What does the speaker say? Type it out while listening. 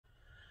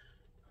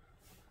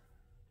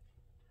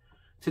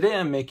Today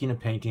I'm making a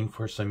painting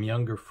for some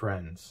younger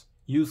friends,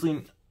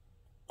 using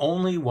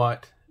only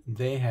what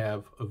they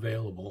have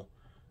available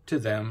to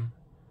them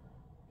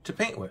to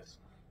paint with.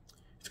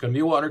 It's going to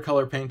be a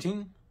watercolor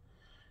painting,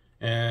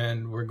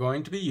 and we're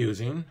going to be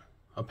using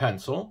a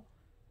pencil,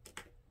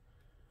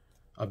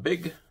 a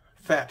big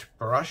fat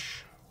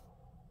brush,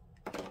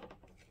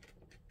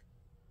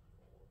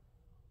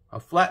 a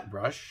flat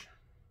brush,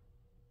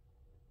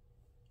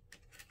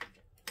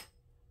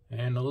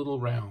 and a little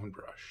round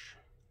brush.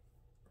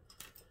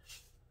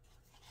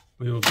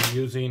 We will be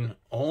using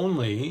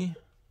only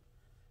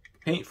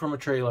paint from a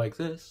tray like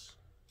this,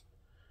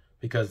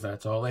 because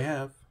that's all they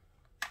have.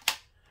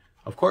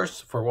 Of course,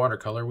 for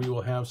watercolor, we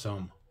will have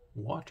some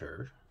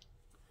water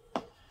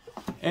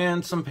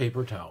and some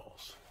paper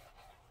towels.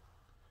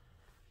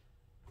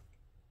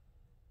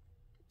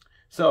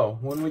 So,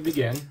 when we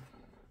begin,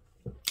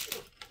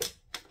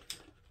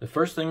 the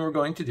first thing we're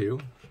going to do,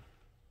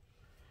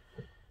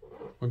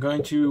 we're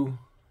going to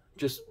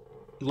just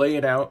lay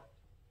it out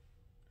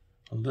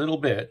a little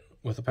bit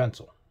with a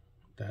pencil.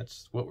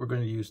 That's what we're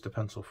going to use the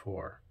pencil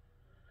for.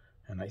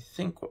 And I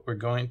think what we're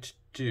going to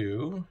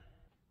do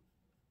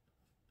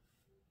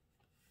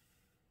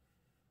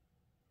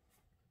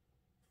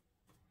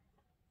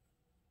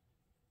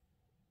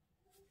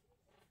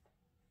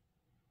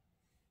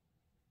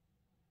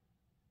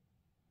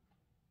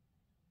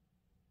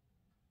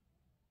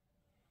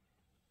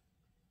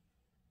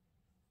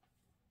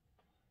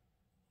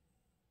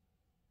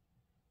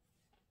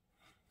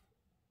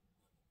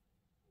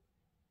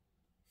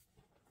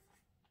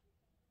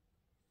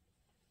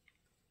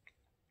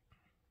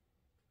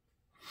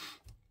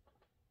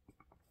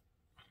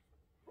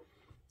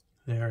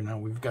there. Now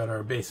we've got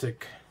our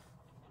basic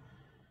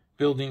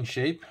building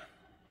shape.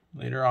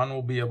 Later on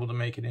we'll be able to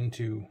make it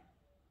into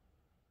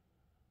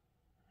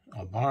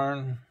a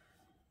barn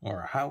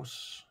or a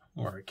house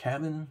or a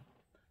cabin,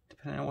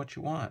 depending on what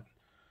you want.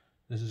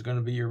 This is going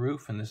to be your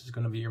roof, and this is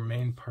going to be your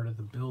main part of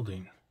the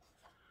building.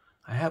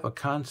 I have a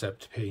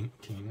concept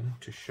painting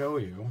to show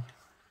you.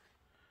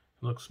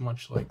 It looks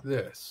much like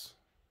this.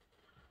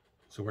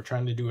 So we're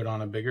trying to do it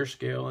on a bigger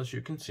scale, as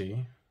you can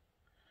see.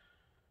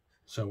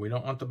 So we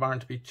don't want the barn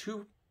to be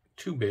too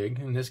big.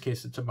 In this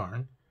case, it's a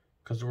barn,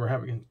 because we're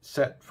having it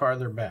set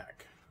farther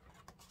back.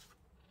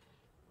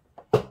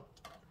 All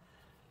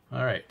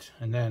right,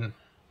 and then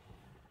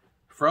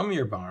from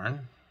your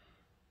barn,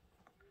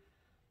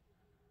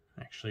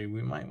 actually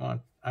we might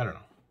want, I don't know,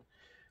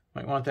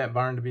 might want that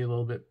barn to be a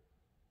little bit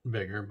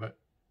bigger, but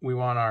we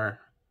want our,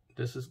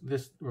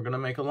 we're going to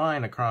make a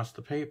line across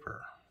the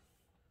paper.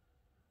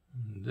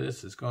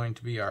 This is going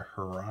to be our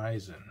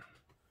horizon.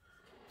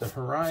 The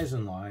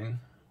horizon line,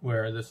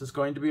 where this is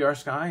going to be our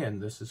sky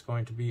and this is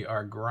going to be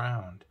our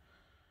ground.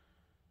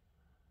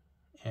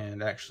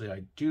 And actually,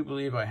 I do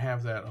believe I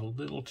have that a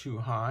little too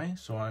high,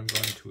 so I'm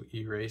going to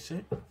erase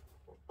it.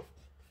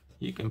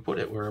 You can put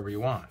it wherever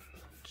you want.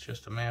 It's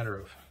just a matter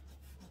of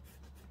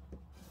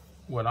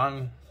what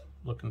I'm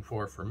looking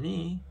for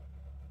me.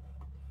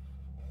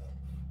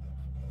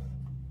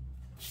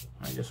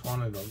 I just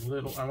wanted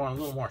I want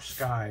a little more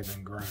sky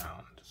than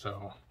ground,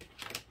 so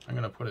I'm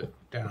going to put it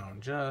down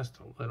just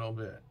a little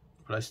bit.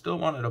 But I still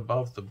want it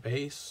above the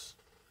base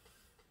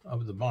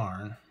of the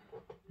barn,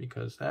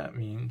 because that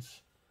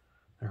means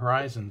the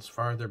horizon's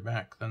farther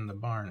back than the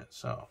barn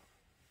itself.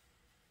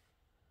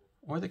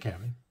 Or the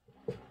cabin.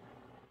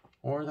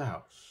 Or the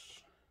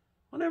house.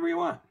 Whatever you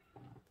want.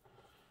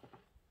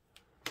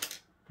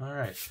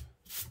 Alright.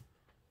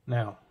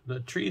 Now, the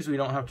trees we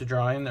don't have to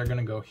draw in. They're going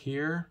to go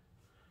here.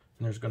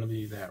 And there's going to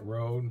be that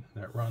road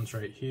that runs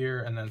right here.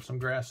 And then some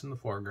grass in the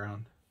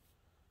foreground.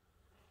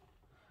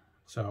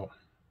 So,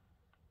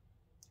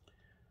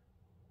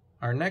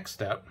 our next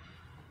step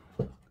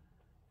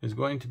is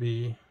going to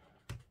be,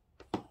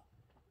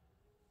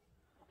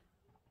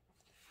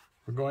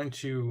 we're going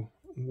to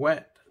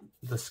wet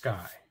the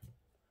sky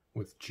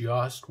with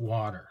just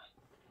water.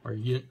 We're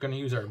going to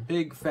use our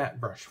big fat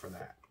brush for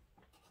that.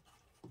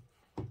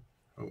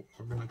 Oh,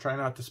 we're going to try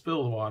not to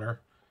spill the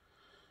water.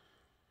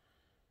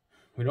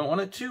 We don't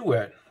want it too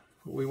wet.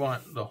 We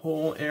want the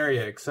whole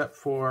area except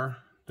for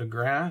the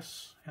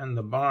grass and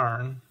the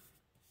barn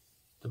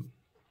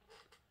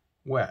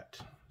wet.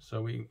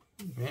 So we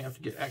may have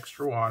to get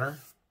extra water.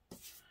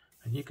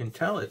 And you can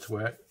tell it's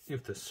wet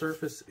if the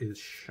surface is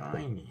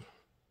shiny.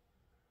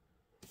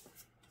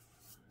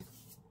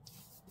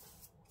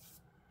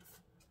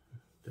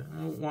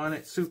 Don't want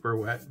it super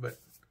wet, but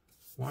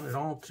want it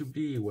all to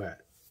be wet.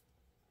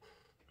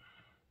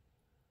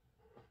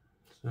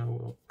 So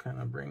we'll kind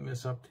of bring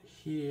this up to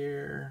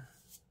here.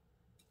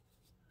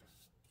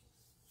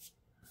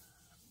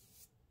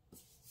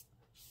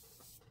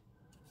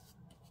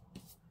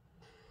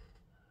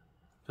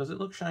 Does it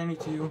look shiny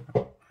to you?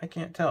 I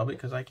can't tell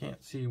because I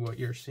can't see what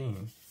you're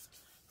seeing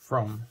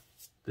from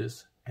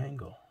this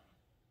angle.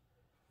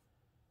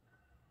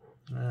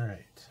 All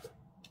right.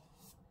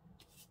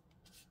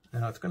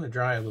 Now it's going to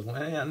dry a little,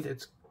 and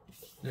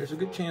there's a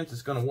good chance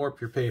it's going to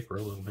warp your paper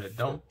a little bit.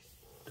 Don't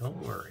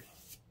worry.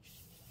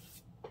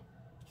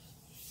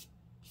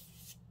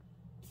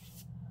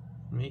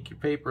 make your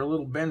paper a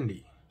little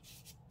bendy.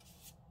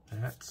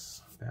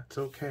 That's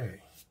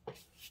okay.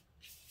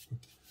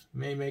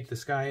 May make the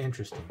sky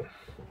interesting.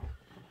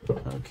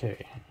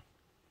 Okay.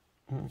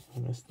 Oh, I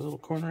missed the little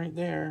corner right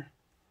there.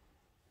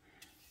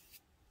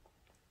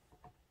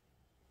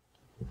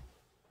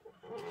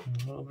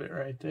 A little bit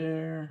right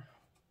there.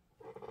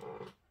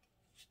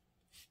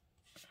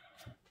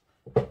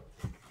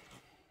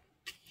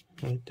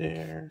 Right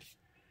there.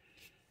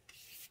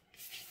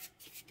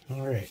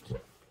 All right.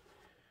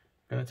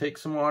 Gonna take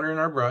some water in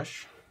our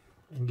brush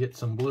and get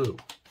some blue.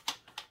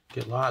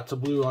 Get lots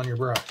of blue on your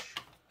brush.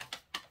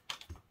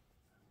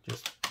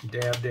 Just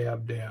dab,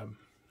 dab, dab.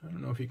 I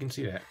don't know if you can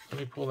see that. Let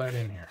me pull that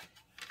in here.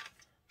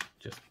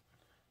 Just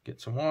get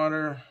some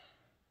water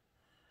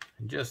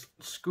and just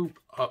scoop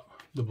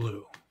up the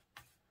blue.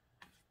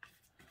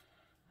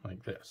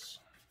 Like this.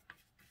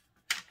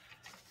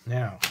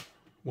 Now,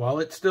 while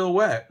it's still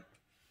wet,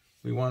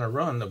 we want to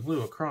run the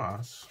blue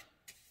across,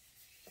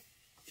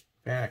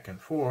 back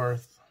and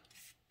forth,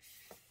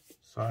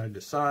 side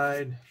to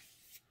side.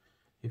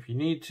 If you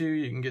need to,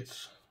 you can get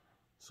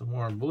some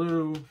more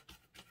blue.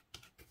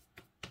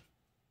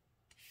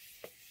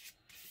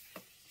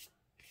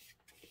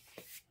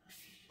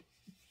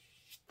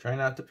 Try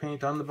not to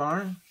paint on the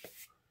barn,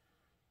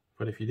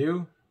 but if you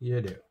do,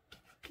 you do.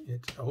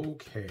 It's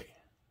okay.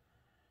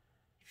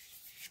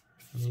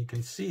 And you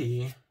can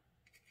see,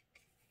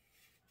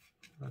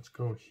 let's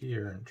go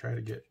here and try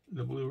to get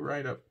the blue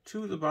right up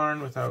to the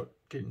barn without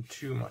getting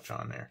too much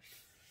on there.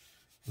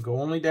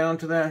 Go only down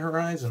to that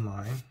horizon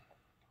line.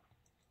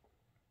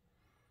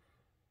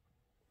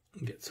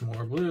 Get some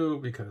more blue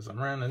because I'm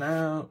running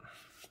out.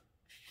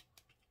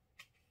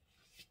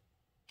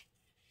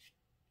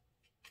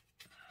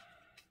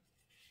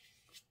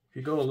 If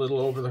you go a little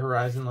over the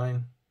horizon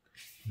line,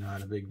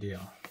 not a big deal.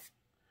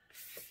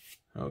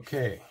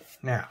 Okay,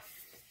 now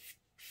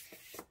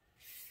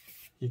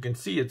you can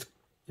see it's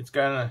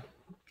kind of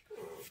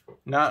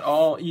not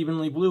all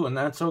evenly blue, and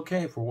that's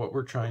okay for what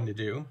we're trying to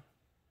do.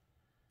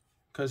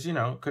 Because, you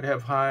know, it could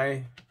have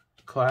high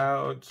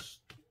clouds,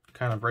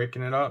 kind of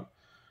breaking it up.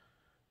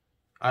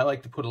 I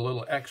like to put a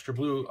little extra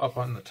blue up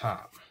on the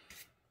top,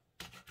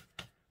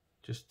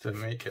 just to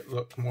make it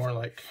look more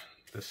like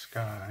the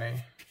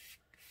sky.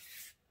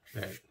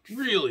 That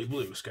really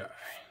blue sky.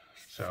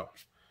 So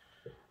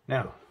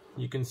now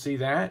you can see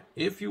that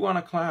if you want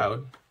a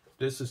cloud,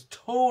 this is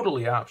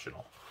totally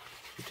optional.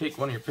 You take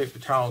one of your paper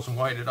towels and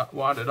wad it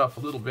up a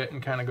little bit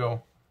and kind of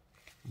go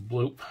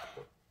bloop.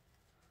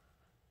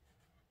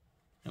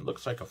 It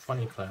looks like a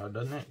funny cloud,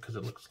 doesn't it? Because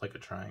it looks like a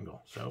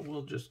triangle. So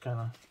we'll just kind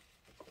of,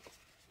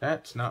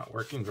 that's not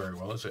working very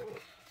well, is it?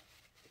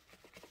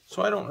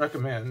 So I don't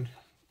recommend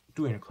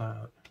doing a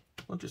cloud.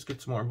 We'll just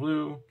get some more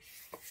blue.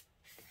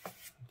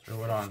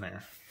 Throw it on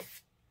there.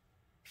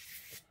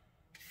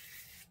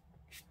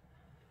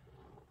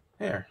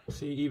 There,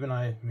 see, even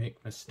I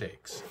make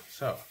mistakes.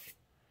 So,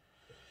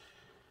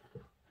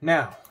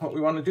 now, what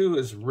we want to do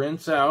is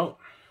rinse out,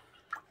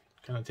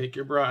 kind of take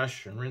your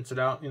brush and rinse it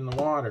out in the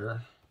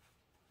water.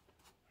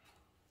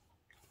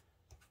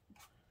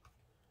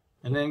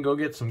 And then go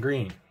get some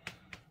green.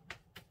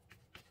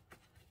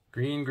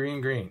 Green, green,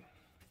 green.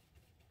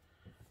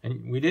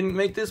 And we didn't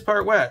make this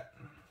part wet,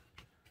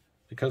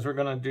 because we're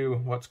going to do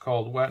what's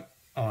called wet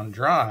on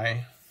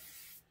dry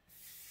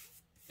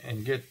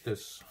and get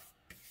this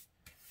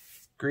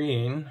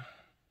green.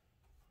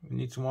 We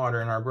need some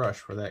water in our brush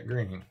for that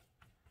green,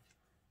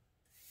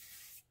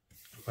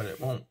 but it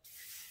won't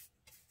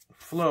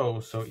flow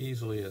so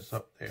easily as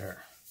up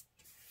there.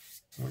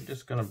 We're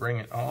just going to bring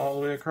it all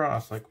the way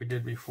across like we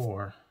did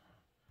before.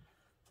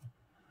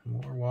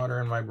 More water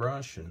in my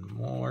brush and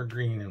more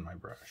green in my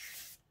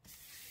brush.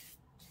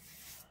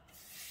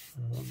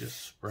 And we'll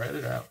just spread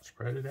it out,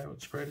 spread it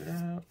out, spread it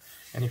out.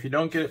 And if you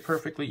don't get it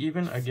perfectly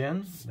even,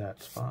 again,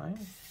 that's fine.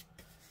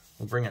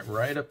 We'll bring it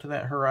right up to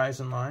that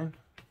horizon line.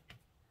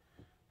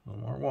 A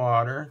little more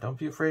water. Don't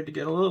be afraid to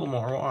get a little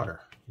more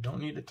water. You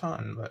don't need a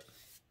ton, but...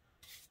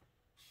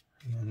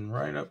 And then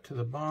right up to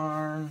the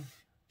barn.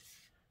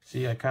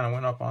 See, I kind of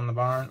went up on the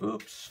barn.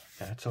 Oops,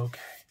 that's okay.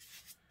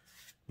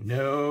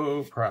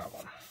 No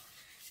problem.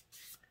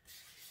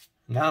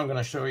 Now I'm going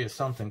to show you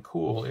something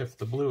cool if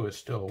the blue is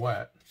still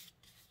wet.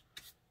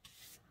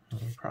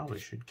 We probably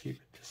should keep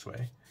it this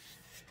way.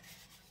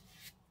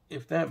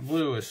 If that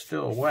blue is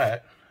still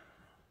wet,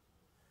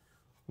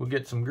 we'll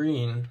get some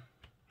green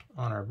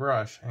on our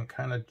brush and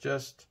kind of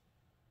just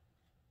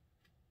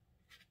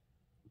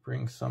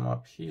bring some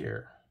up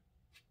here.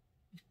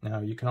 Now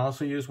you can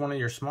also use one of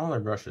your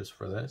smaller brushes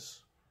for this.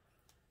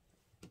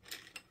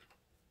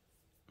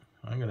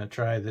 I'm going to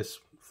try this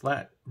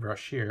flat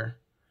brush here.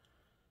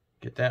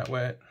 Get that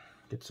wet,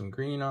 get some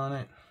green on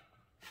it.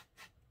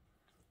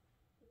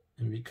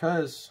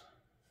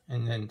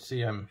 And then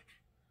see, I'm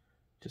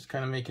just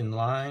kind of making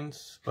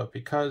lines, but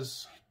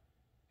because,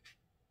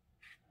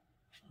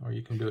 or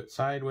you can do it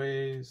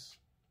sideways.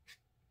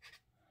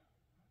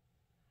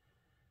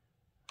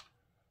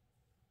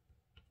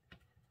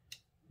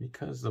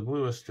 Because the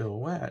blue is still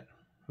wet.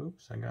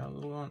 Oops, I got a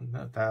little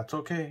on. That's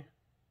okay.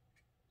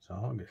 It's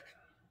all good.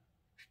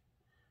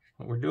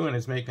 What we're doing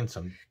is making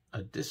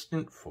a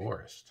distant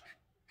forest.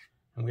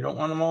 And we don't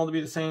want them all to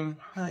be the same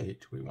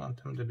height. We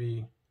want them to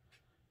be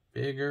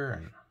bigger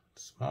and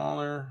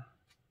smaller.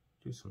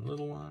 Do some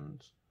little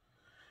ones.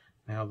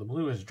 Now the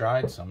blue has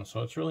dried some,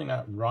 so it's really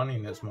not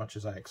running as much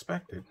as I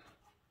expected.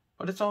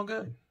 But it's all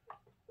good.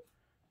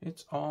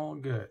 It's all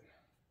good.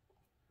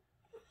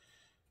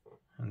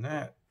 And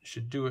that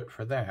should do it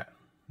for that.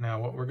 Now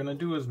what we're going to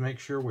do is make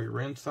sure we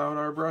rinse out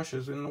our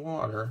brushes in the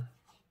water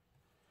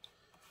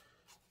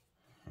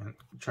and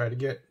try to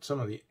get some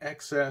of the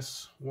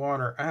excess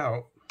water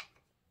out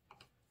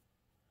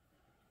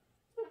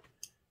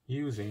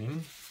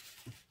using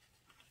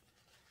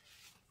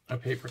a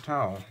paper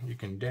towel. You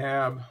can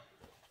dab,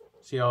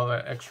 see all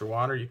that extra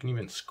water, you can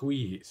even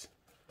squeeze.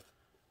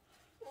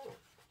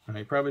 Now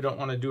you probably don't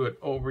want to do it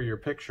over your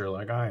picture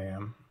like I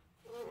am.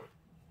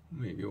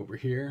 Maybe over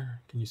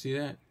here, can you see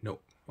that?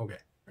 Nope, okay,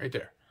 right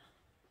there.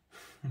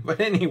 But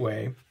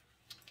anyway,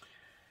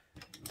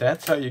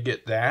 that's how you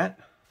get that.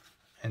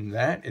 And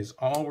that is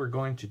all we're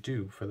going to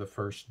do for the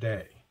first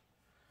day.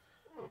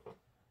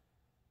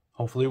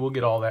 Hopefully we'll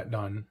get all that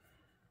done.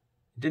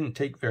 It didn't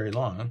take very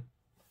long.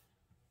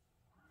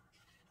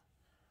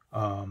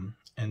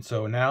 And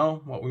so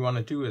now what we want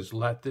to do is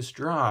let this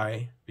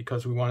dry,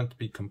 because we want it to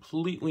be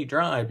completely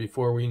dry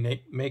before we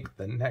make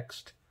the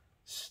next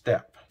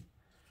step.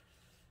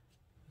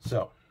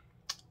 So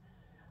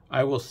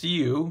I will see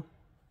you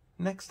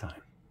next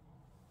time.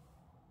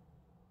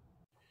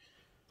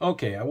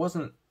 Okay, I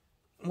wasn't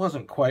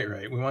quite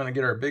right. We want to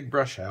get our big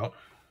brush out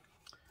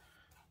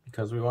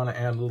because we want to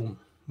add a little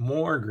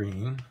more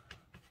green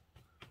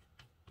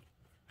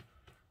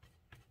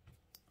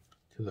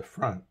to the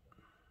front.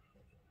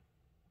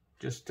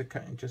 Just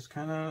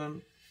kind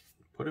of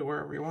put it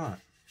wherever you want.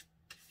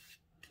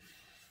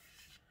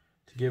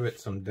 To give it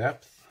some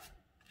depth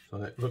so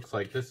that it looks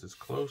like this is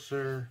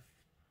closer.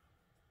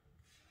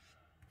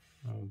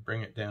 We'll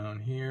bring it down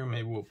here.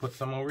 Maybe we'll put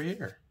some over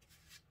here.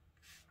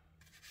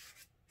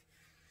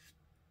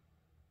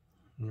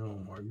 A little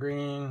more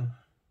green.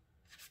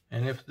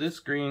 And if this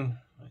green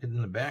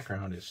in the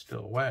background is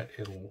still wet,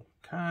 it'll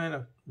kind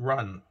of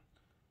run.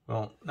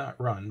 Well, not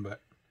run,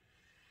 but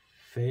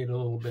fade a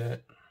little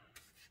bit.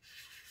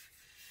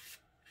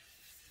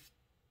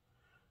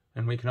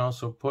 And we can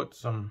also put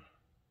some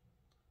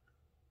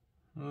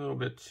little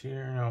bits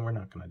here. No, we're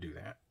not going to do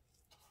that.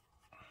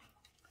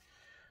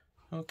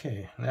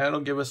 Okay,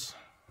 that'll give us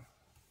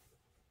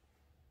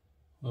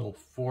a little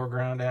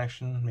foreground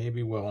action.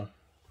 Maybe we'll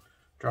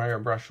dry our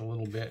brush a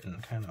little bit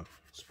and kind of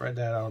spread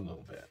that out a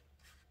little bit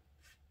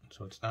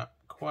so it's not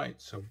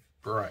quite so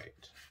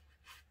bright.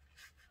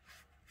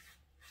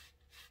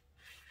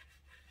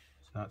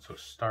 It's not so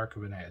stark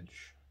of an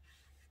edge.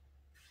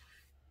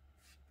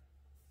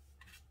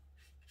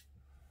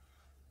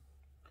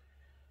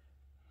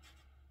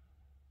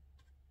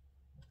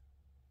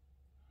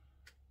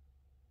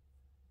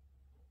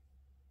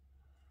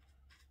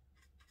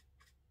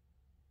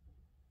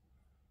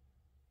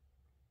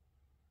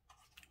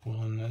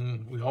 Well, and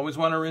then we always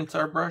want to rinse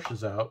our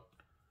brushes out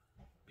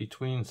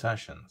between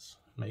sessions.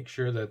 Make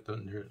sure that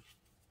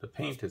the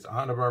paint is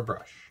out of our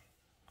brush.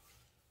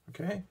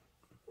 Okay?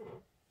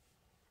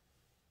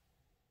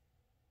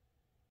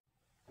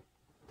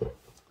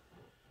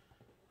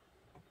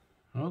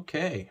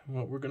 Okay,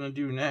 what we're going to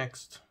do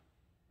next,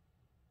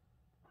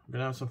 we're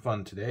going to have some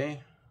fun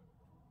today.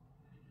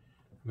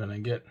 We're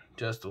going to get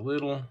just a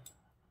little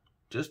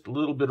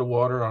bit of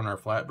water on our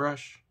flat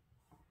brush.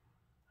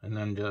 And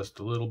then just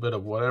a little bit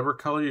of whatever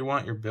color you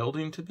want your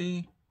building to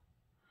be.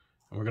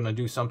 And we're going to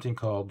do something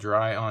called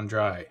dry on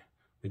dry.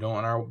 We don't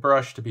want our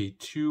brush to be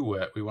too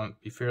wet. We want it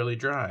to be fairly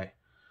dry.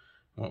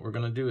 What we're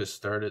going to do is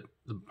start at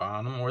the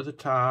bottom or the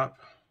top.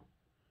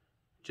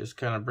 Just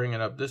kind of bring it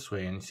up this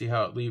way. And you see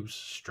how it leaves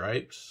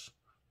stripes?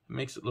 It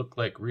makes it look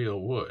like real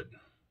wood.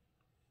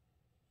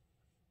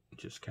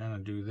 Just kind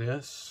of do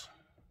this.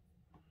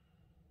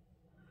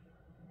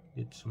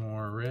 Get some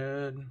more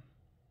red.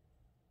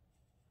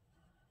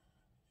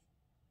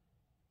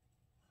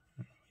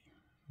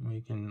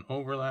 We can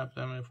overlap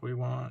them if we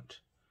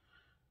want.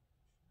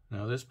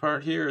 Now this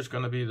part here is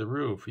going to be the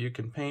roof. You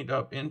can paint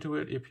up into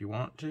it if you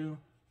want to.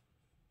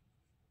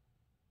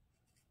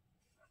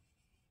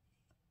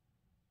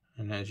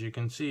 And as you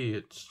can see,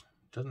 it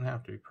doesn't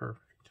have to be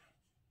perfect.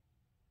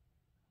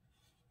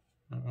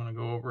 I want to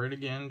go over it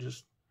again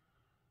just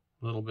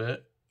a little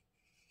bit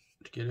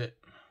to get it.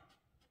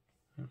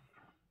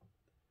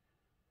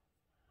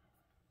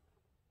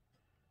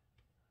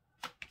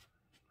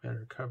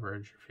 Better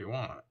coverage if you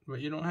want, but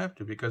you don't have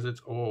to because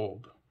it's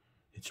old.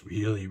 It's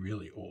really,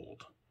 really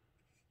old.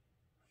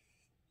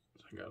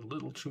 So I got a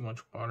little too much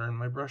water in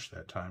my brush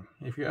that time.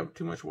 If you have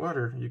too much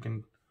water, you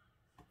can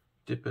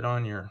dip it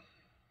on your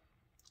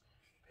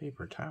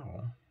paper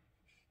towel.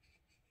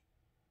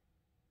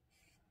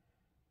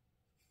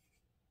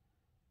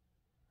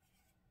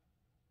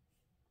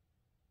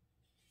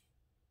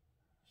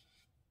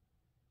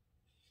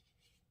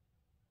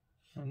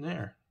 And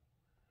there.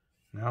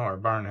 Now our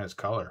barn has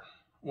color.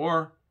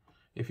 Or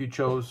if you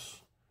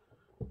chose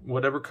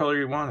whatever color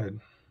you wanted.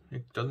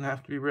 It doesn't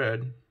have to be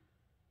red.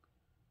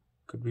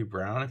 Could be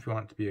brown if you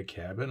want it to be a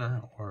cabin,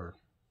 or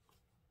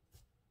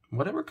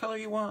whatever color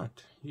you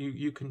want.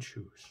 You can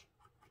choose.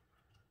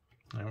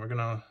 And we're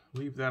gonna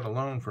leave that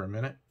alone for a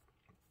minute,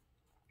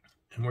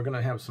 and we're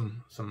gonna have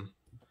some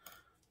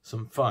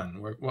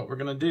fun. What we're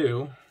gonna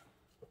do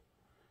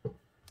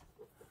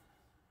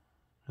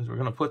is we're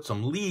gonna put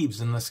some leaves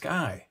in the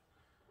sky,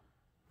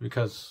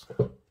 because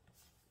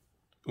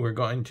we're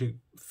going to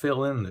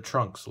fill in the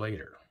trunks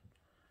later.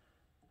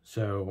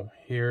 So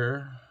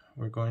here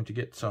we're going to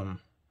get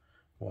some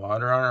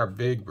water on our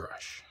big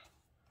brush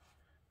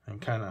and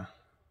kind of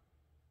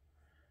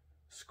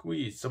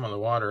squeeze some of the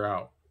water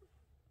out.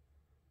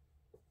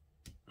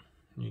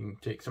 You can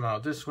take some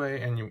out this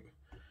way, and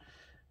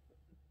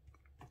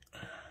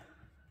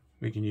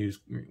we can use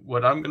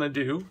what I'm going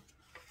to do. I'm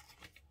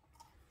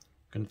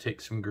going to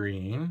take some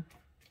green.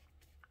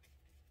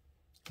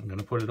 I'm going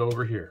to put it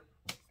over here.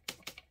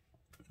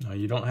 Now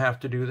you don't have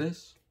to do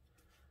this.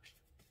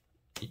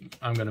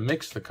 I'm going to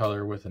mix the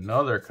color with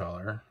another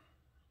color,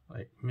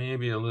 like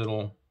maybe a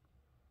little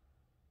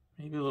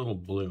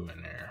blue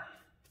in there,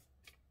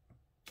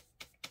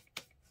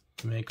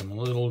 to make them a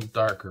little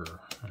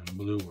darker and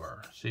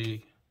bluer.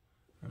 See?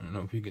 I don't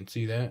know if you can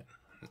see that.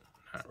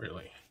 Not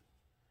really.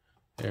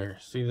 There,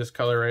 see this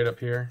color right up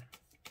here?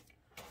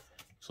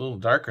 It's a little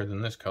darker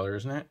than this color,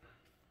 isn't it?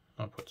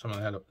 I'll put some of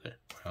that up there.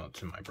 Well,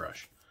 it's in my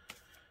brush.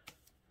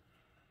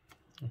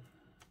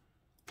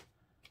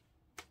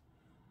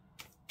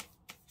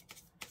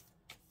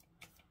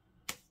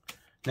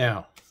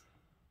 Now,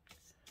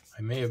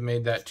 I may have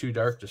made that too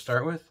dark to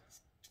start with.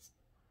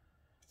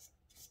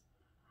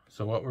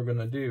 So what we're going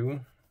to do,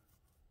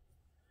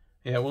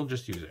 yeah, we'll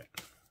just use it.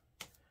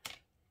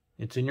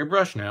 It's in your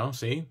brush now,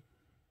 see?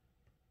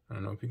 I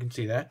don't know if you can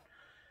see that.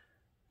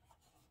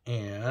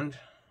 And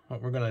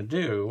what we're going to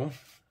do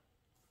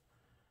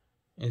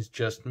is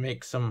just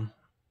make some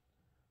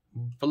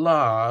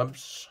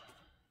blobs.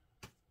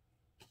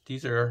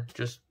 These are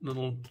just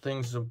little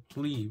things of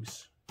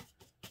leaves.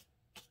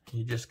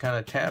 You just kind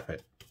of tap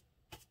it.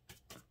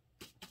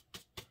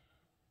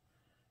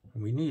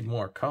 We need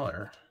more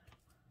color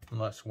and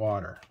less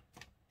water.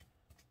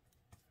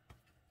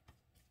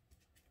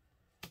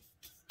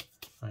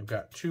 I've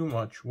got too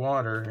much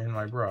water in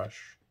my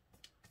brush.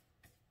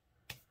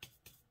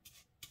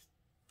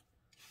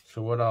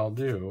 So what I'll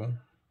do,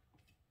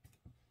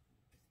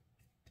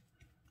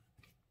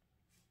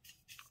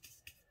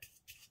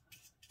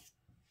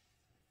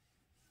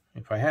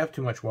 if I have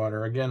too much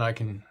water, again, I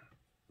can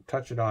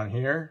touch it on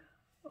here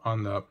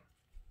on the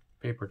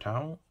paper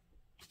towel,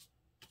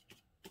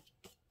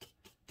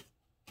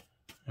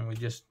 and we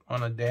just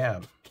want to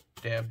dab.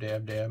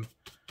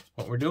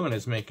 What we're doing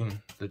is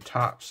making the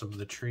tops of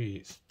the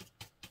trees,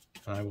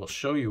 and I will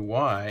show you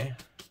why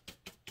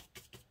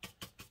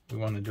we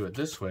want to do it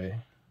this way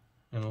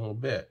in a little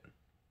bit.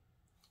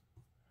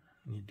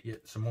 Need to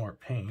get some more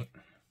paint.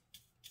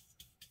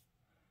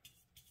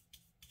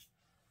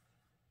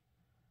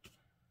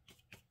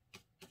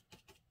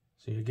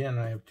 See, again,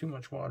 I have too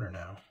much water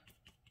now.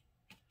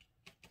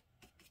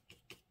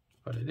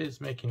 But it is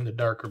making the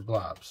darker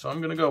blobs, so I'm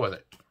going to go with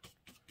it.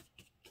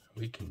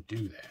 We can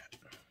do that.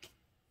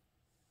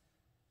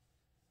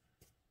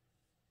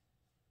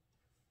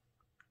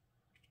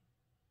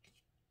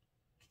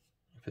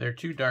 If they're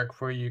too dark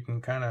for you, you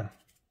can kind of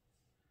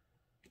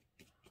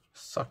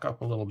suck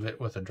up a little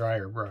bit with a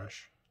drier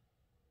brush.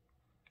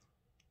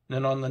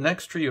 Then on the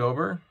next tree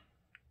over,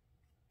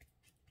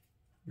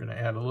 I'm going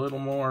to add a little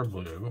more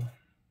blue.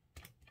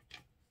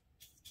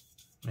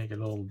 Make it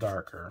a little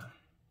darker.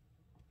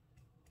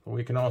 But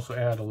we can also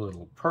add a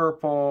little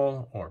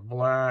purple or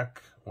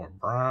black or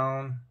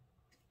brown.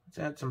 Let's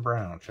add some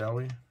brown, shall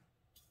we?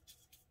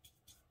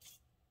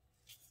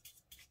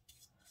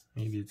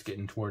 Maybe it's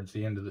getting towards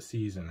the end of the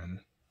season, and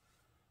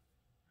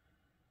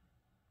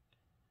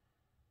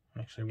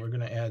actually we're going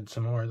to add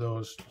some more of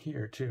those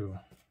here too.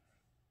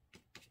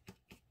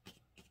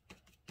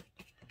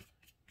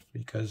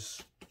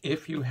 Because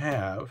if you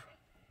have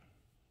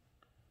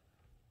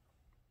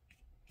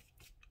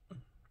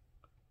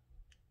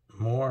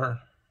more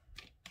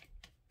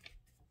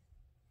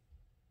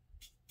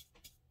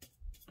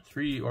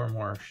 3 or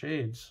more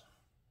shades,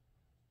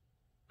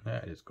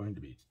 that is going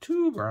to be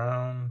too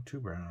brown.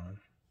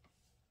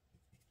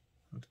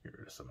 Let's get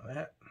rid of some of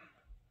that.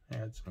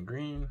 Add some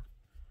green.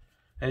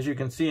 As you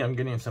can see, I'm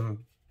getting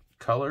some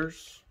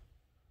colors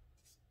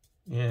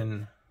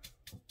in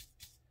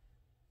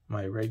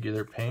my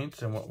regular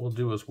paints, and what we'll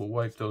do is we'll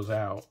wipe those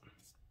out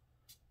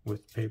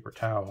with paper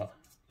towel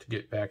to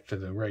get back to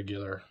the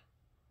regular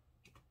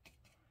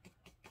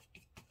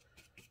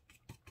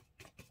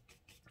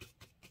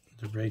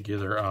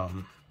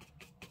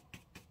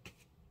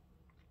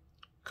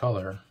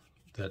color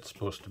that's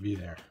supposed to be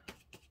there.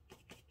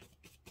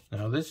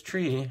 Now this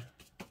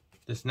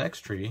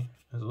next tree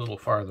is a little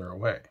farther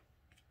away,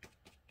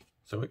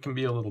 so it can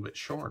be a little bit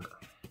shorter.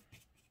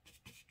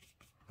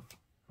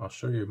 I'll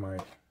show you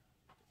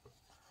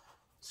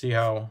see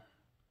how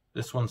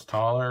this one's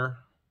taller,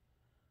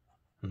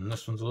 and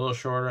this one's a little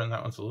shorter, and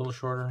that one's a little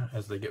shorter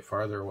as they get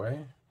farther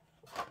away.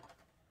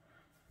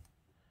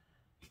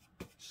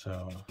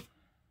 So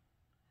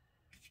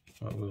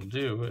what we'll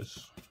do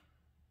is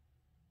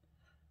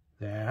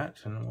that,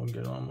 and we'll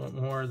get a little bit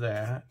more of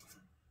that.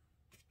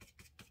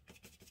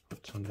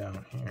 Put some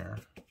down here.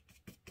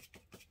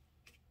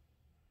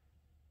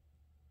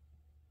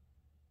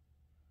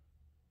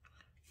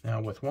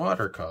 Now with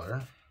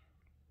watercolor,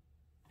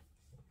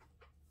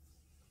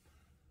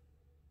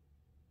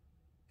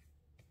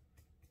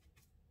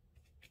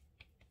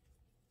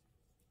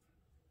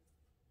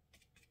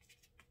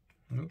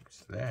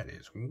 oops, that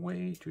is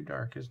way too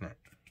dark, isn't it?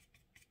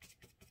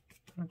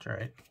 That's all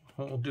right.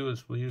 What we'll do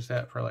is we'll use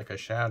that for like a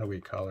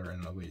shadowy color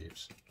in the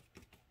leaves.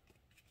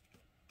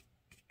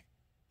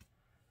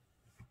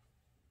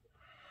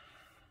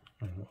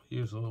 And we'll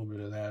use a little bit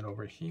of that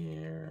over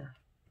here.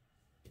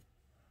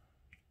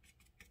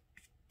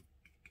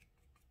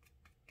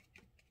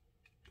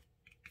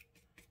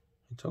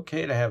 It's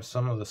okay to have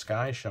some of the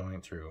sky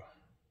showing through.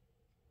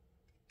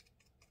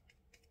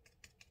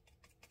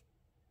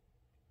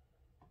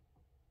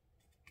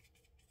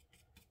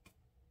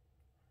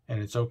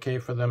 And it's okay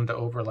for them to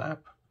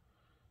overlap,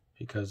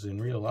 because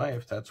in real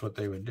life, that's what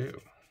they would do.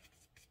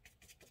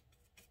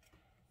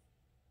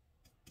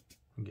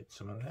 Get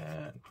some of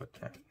that, and put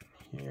that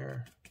in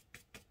here.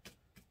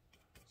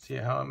 See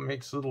how it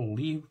makes little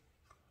leaf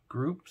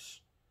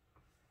groups?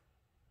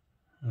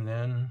 And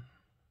then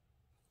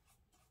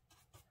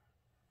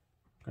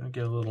I'm going to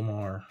get a little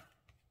more.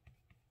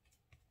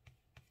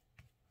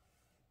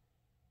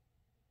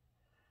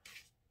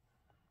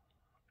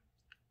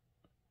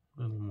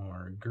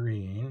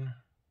 Green,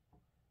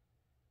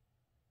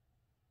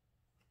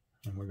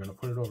 and we're going to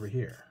put it over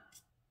here.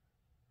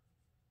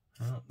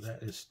 Well,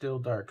 that is still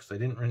dark because I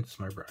didn't rinse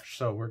my brush,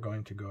 so we're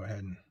going to go ahead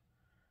and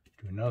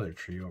do another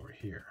tree over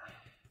here.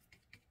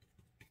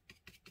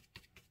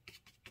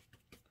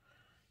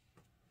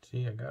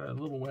 See, I got it a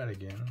little wet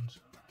again. So.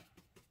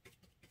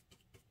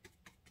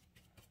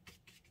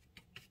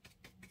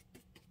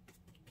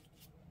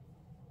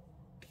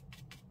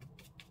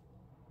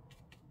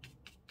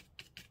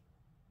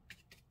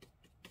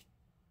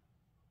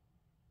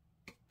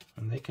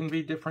 And they can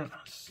be different,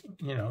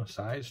 you know,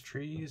 size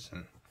trees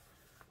and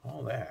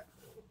all that.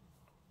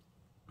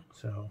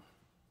 So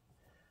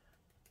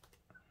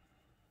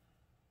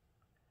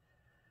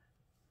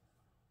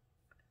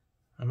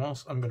I'm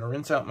going to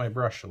rinse out my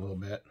brush a little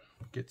bit,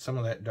 get some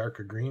of that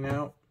darker green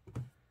out,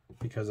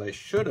 because I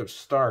should have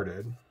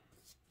started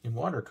in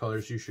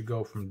watercolors. You should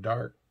go from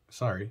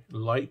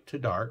light to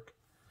dark.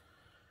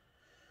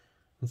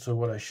 And so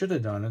what I should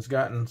have done is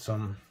gotten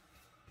some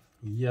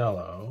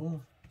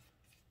yellow.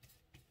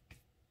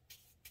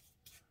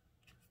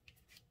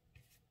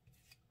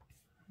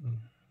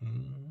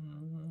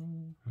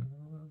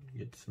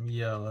 Get some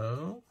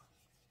yellow,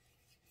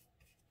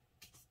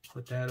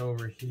 put that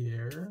over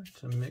here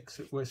to mix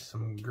it with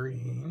some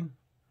green.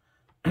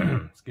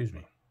 Excuse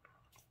me.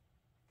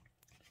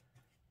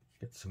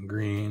 Get some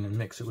green and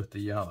mix it with the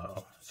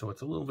yellow, so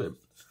it's a little bit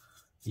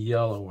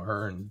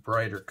yellower and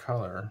brighter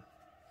color,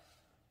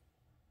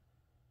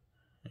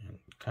 and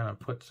kind of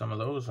put some of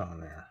those on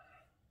there.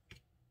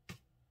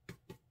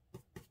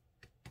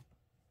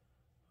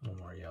 A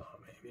little more yellow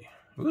maybe.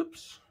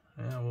 Whoops.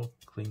 Yeah, we'll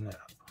clean that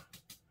up.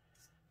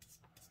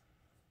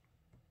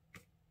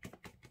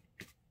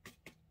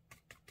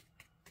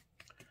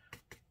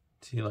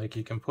 See, like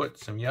you can put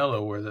some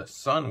yellow where the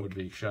sun would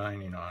be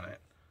shining on it,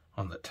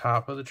 on the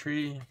top of the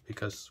tree,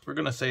 because we're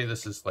going to say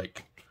this is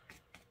like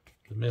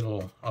the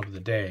middle of the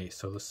day,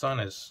 so the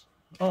sun is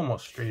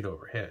almost straight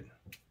overhead.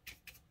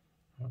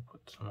 I'll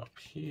put some up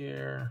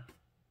here.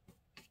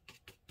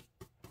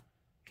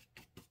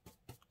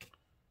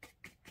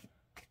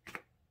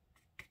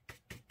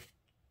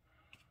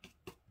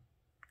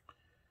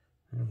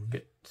 And we'll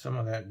get some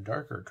of that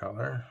darker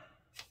color.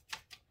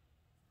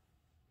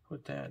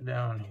 Put that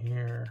down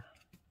here.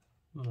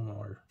 A little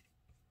more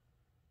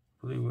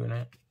blue in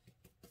it.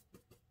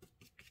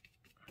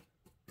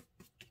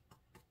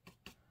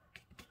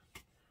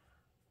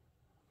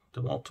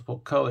 The multiple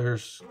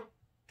colors,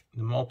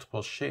 the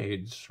multiple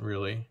shades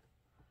really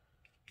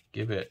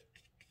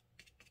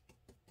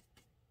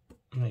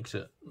makes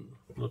it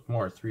look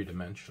more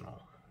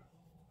three-dimensional.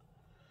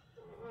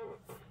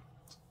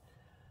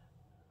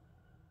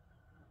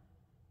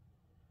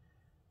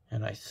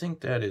 And I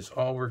think that is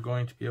all we're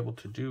going to be able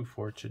to do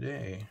for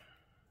today.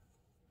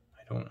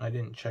 I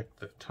didn't check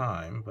the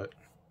time, but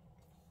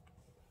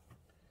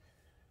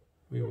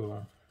we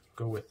will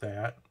go with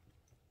that.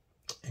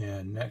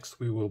 And next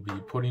we will be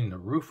putting the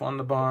roof on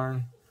the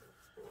barn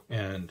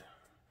and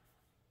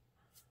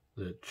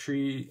the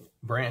tree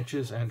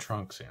branches and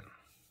trunks in.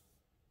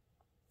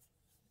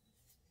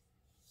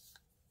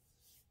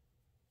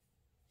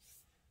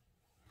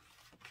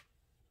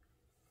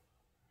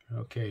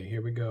 Okay,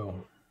 here we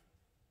go.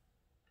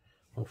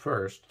 Well,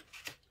 first,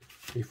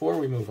 before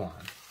we move on,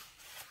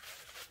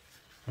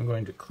 I'm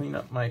going to clean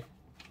up my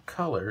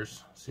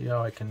colors, see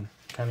how I can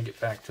kind of get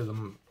back to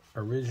them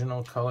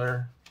original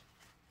color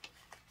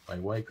by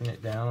wiping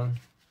it down.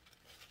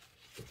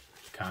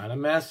 Kind of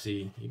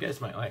messy. You guys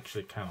might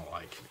actually kind of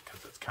like it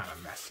because it's kind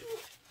of messy.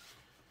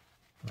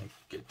 Like,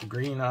 get the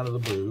green out of the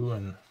blue,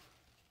 and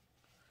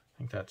I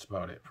think that's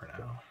about it for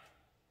now.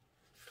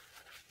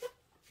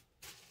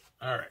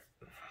 All right.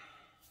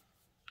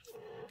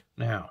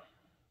 Now,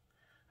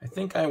 I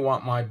think I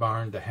want my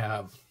barn to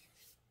have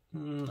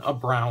a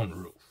brown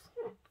roof.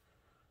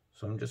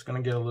 So I'm just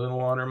going to get a little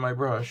water in my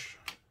brush,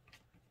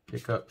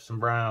 pick up some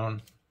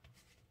brown,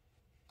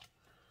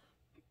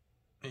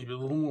 maybe a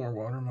little more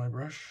water in my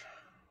brush.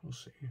 We'll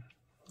see.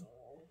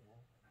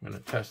 I'm going to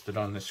test it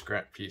on this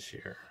scrap piece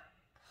here.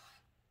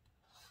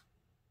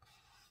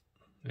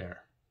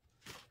 There.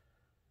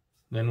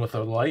 Then with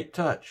a light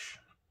touch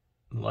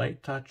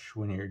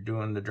when you're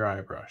doing the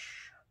dry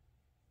brush,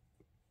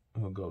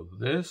 we'll go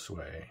this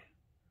way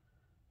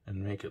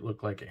and make it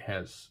look like it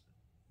has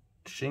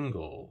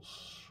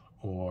shingles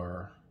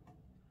or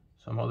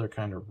some other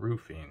kind of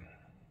roofing.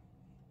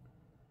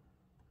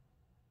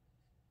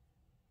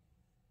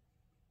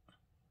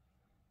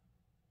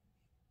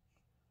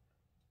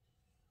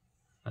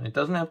 And it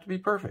doesn't have to be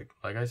perfect,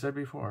 like I said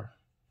before,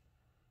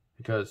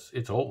 because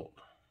it's old.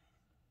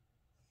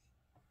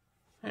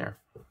 There.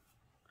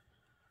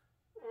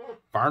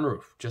 Barn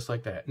roof, just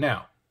like that.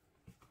 Now,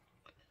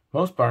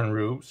 most barn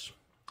roofs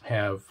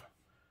have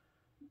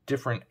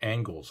different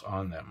angles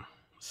on them.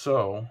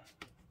 So,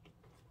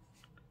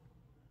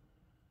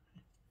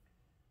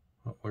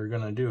 what we're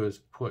going to do is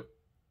put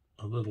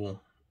a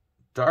little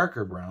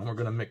darker brown. We're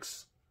going to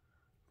mix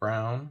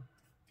brown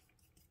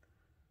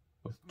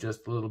with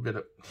just a little bit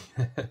of,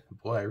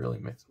 boy, I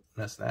really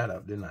messed that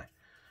up, didn't I?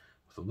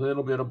 With a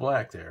little bit of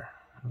black there.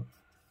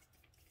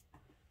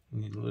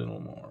 Need a little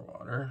more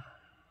water.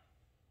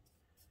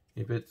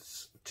 If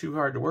it's too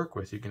hard to work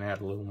with, you can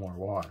add a little more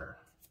water.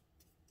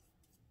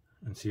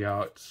 And see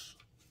how it's,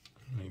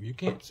 maybe you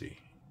can't see.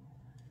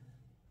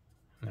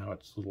 Now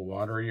it's a little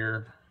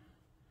waterier.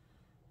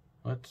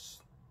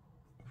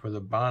 For the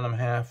bottom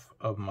half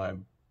of my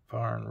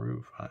barn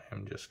roof, I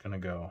am just going to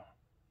go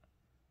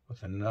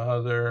with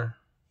another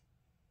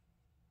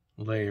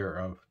layer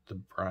of the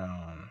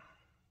brown.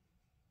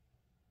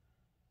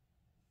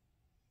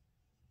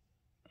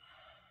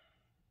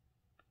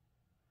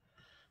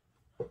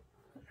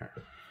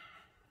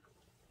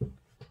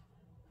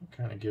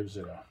 Kind of gives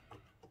it a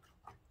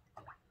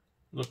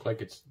look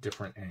like it's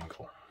different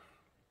angle.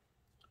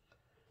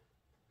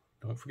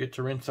 Don't forget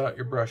to rinse out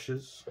your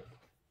brushes.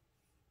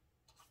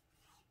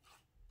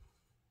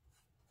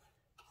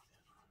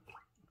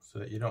 So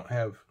that you don't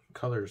have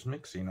colors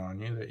mixing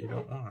on you that you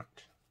don't want.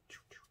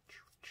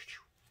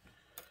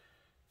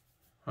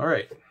 All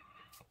right.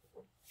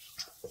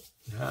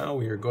 Now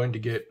we are going to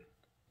get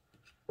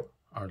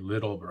our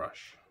little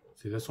brush.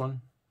 See this one?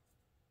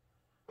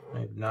 I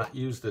have not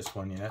used this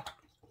one yet.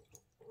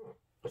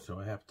 So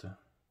I have to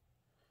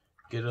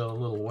get it a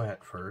little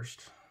wet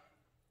first.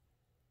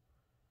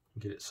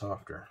 Get it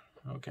softer.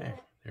 Okay,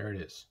 there it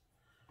is.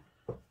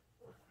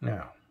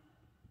 Now,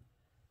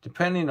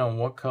 depending on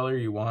what color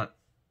you want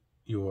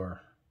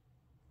your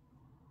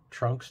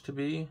trunks to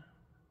be,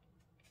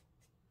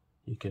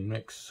 you can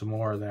mix some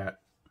more of that.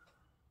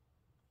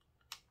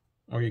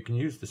 Or you can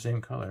use the same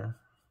color.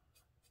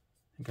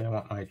 I think I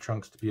want my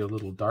trunks to be a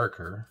little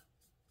darker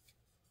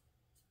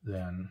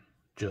than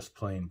just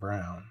plain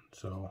brown.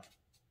 So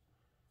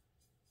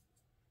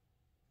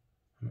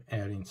I'm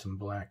adding some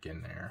black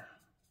in there.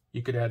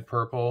 You could add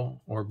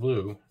purple or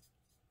blue.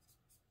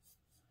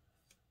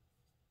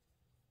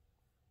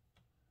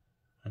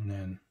 And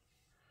then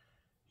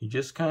you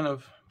just kind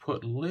of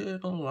put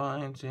little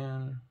lines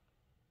in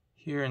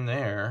here and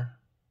there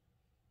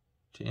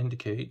to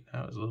indicate,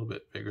 that was a little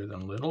bit bigger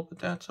than little, but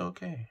that's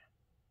okay.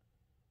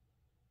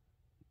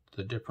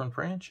 The different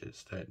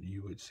branches that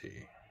you would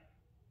see.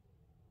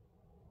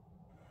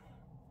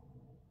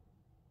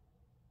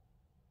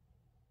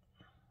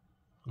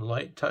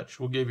 Light touch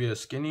will give you a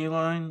skinny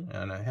line,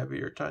 and a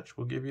heavier touch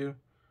will give you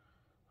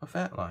a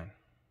fat line.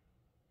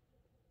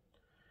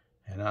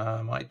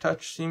 And my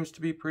touch seems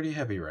to be pretty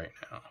heavy right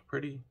now.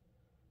 Pretty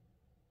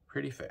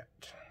fat.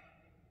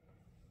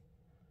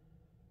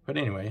 But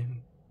anyway,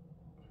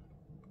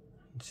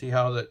 see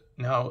how that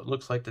now it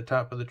looks like the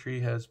top of the tree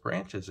has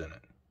branches in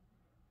it.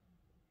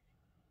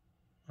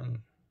 And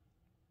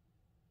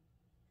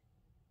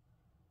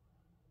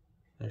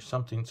there's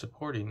something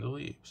supporting the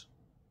leaves.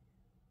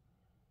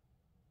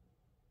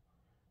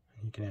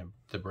 You can have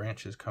the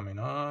branches coming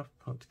off.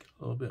 Let's get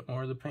a little bit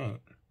more of the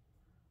paint.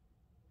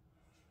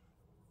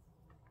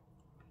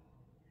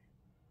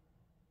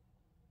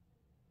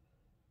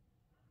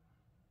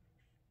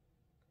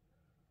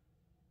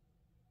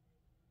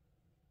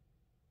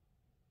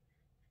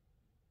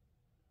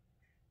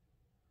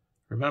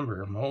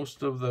 Remember,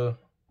 most of the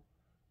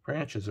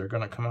branches are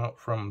going to come out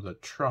from the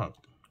trunk,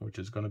 which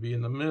is going to be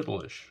in the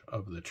middle-ish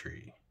of the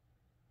tree.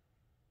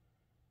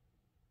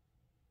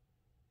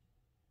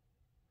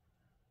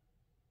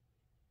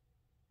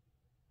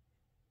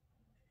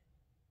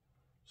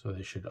 So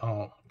they should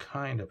all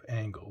kind of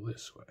angle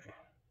this way.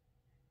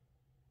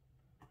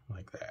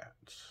 like that,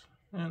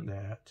 and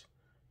that.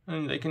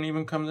 And they can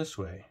even come this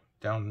way,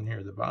 down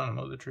near the bottom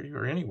of the tree,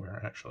 or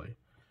anywhere actually.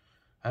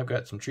 I've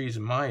got some trees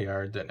in my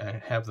yard that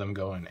I have them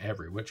going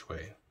every which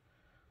way.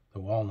 The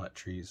walnut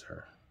trees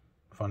are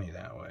funny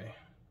that way.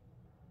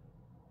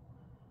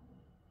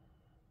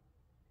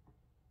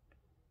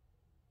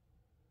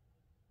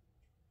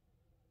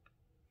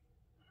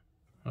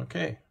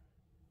 Okay,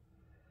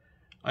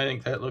 I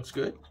think that looks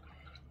good.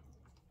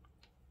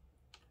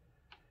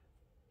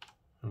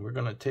 And we're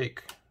gonna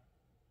take,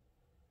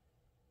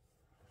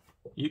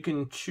 you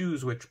can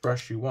choose which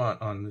brush you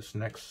want on this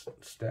next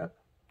step.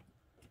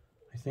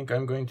 I think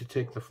I'm going to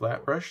take the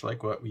flat brush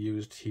like what we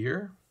used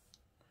here.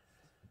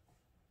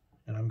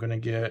 And I'm gonna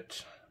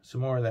get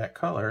some more of that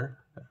color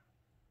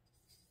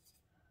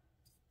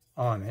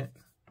on it.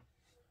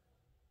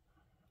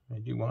 I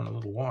do want a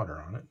little water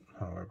on it,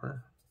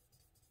 however.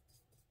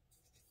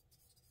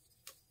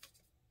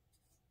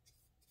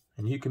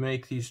 And you can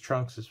make these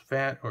trunks as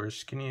fat or as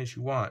skinny as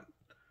you want.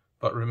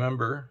 But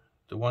remember,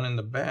 the one in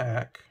the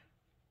back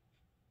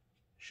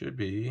should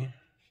be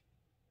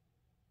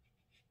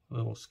a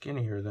little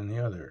skinnier than the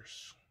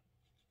others.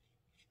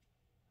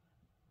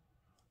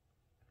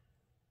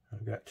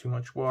 I've got too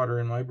much water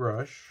in my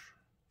brush.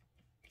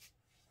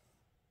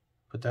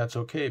 But that's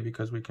okay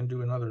because we can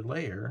do another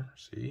layer,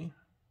 see?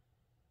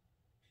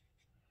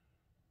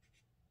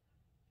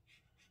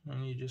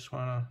 And you just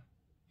wanna,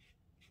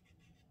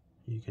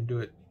 you can do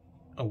it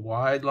a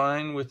wide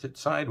line with it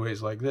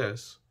sideways like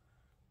this,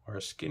 or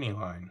a skinny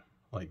line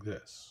like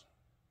this.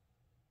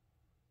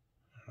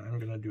 And I'm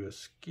gonna do a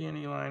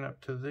skinny line up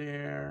to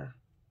there,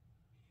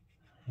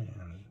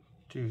 and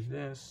do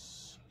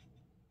this,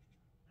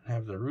 and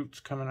have the roots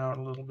coming out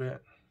a little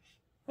bit.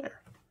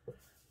 There.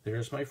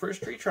 There's my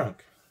first tree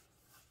trunk.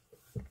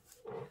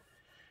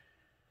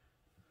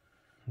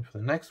 And for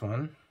the next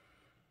one,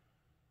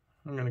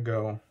 I'm gonna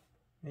go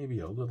maybe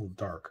a little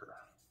darker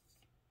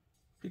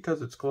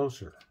because it's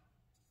closer.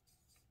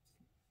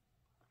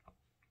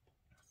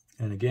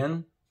 And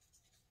again,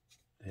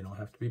 they don't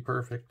have to be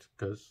perfect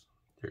because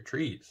they're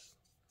trees.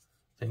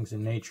 Things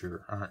in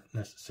nature aren't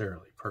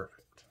necessarily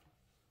perfect.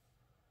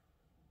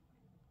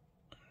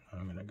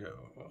 I'm gonna go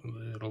a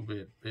little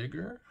bit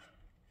bigger.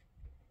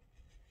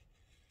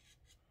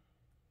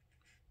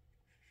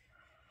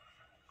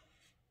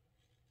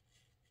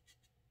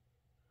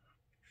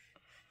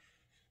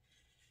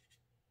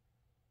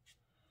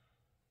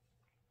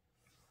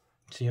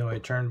 See how I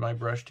turned my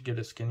brush to get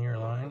a skinnier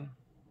line?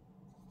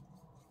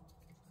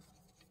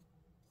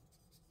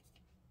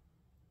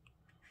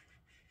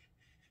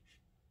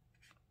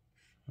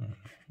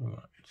 We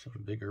want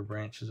some bigger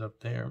branches up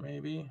there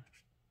maybe.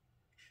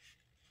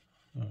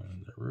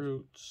 And the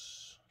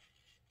roots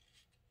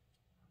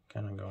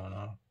kind of going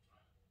up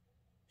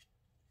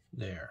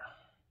there.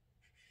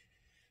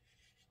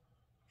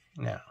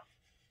 Now,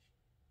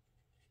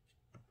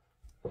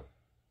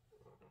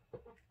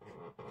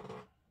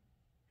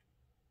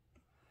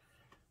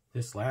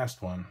 this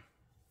last one,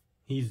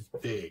 he's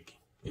big.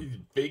 He's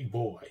a big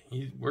boy.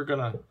 We're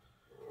gonna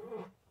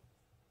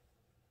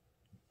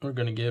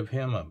give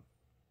him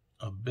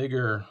a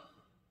bigger,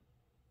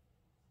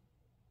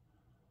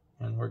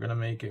 and we're gonna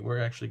make it, we're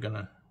actually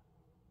gonna,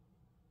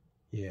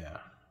 yeah,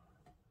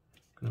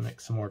 gonna make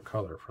some more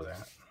color for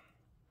that.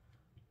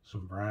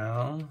 Some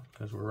brown,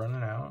 because we're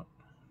running out.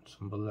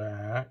 Some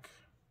black.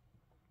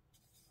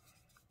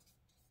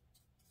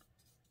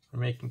 We're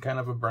making kind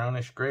of a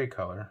brownish gray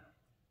color.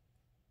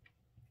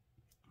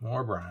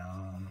 More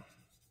brown.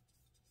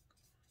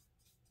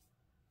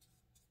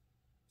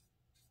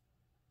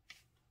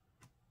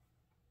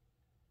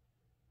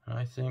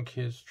 I think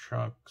his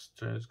trunk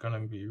is going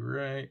to be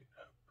right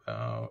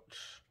about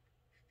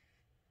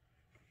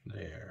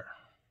there.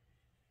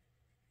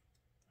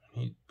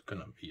 He's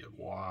going to be a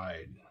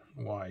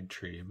wide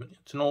tree, but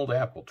it's an old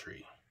apple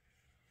tree.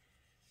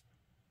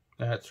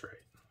 That's right.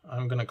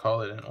 I'm going to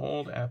call it an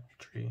old apple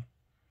tree.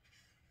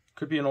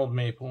 Could be an old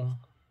maple.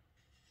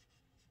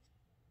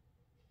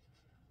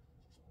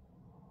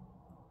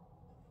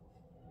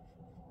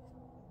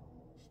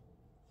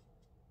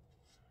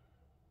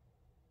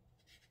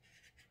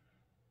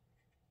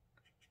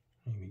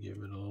 Maybe give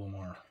it a little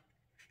more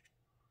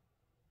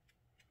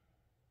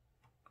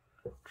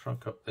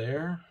trunk up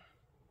there.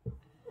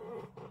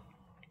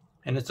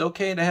 And it's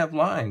okay to have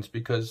lines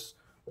because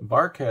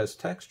bark has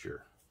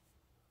texture.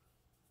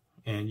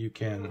 And you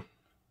can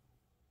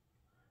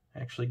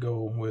actually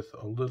go with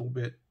a little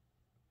bit,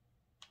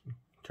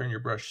 turn your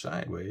brush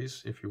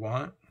sideways if you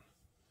want.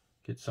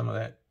 Get some of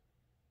that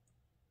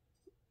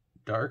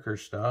darker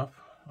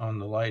stuff on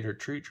the lighter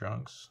tree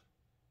trunks.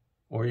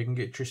 Or you can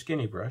get your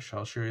skinny brush,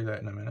 I'll show you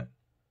that in a minute.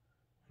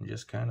 And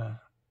just kind of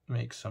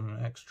make some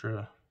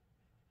extra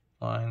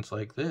lines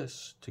like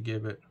this to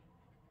give it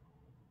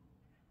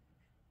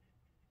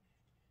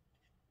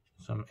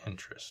some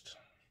interest.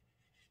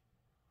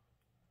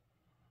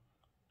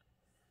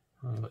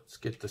 Let's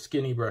get the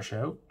skinny brush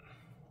out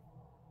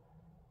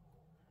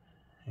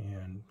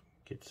and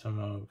get some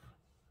of,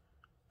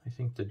 I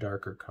think the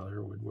darker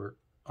color would work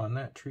on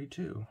that tree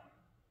too.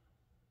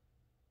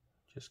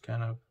 Just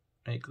kind of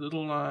make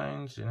little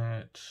lines in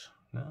it.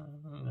 Na,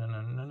 na,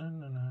 na, na, na,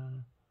 na, na.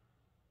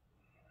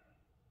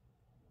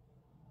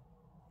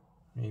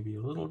 Maybe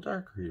a little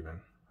darker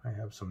even. I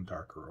have some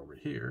darker over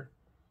here.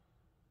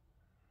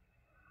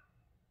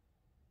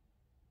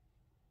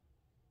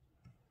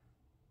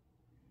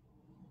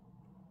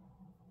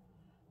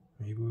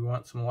 Maybe we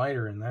want some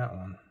lighter in that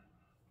one.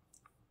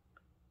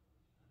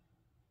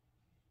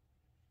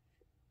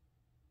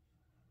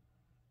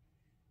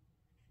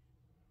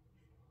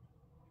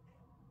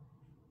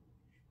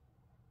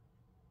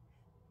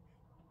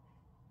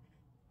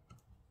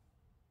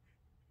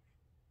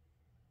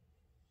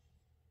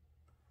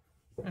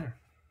 There.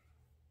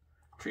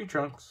 Tree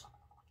trunks.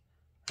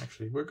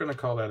 Actually, we're going to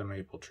call that a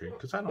maple tree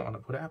because I don't want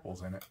to put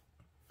apples in it.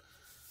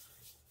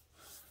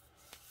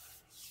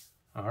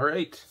 All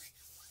right.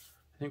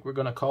 I think we're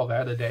going to call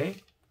that a day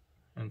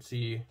and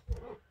see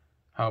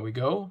how we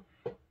go.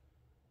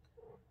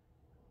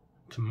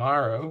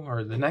 Tomorrow,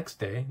 or the next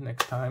day,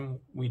 next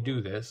time we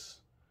do this,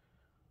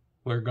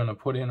 we're going to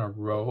put in a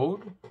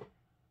road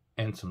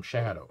and some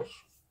shadows.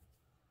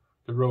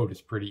 The road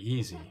is pretty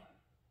easy.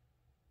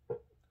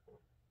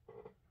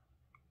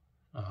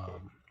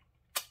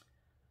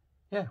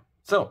 Yeah,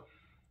 so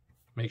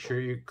make sure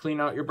you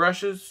clean out your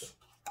brushes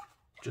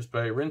just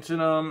by rinsing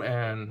them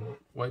and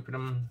wiping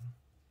them.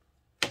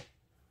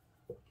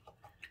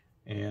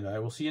 And I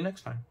will see you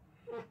next time.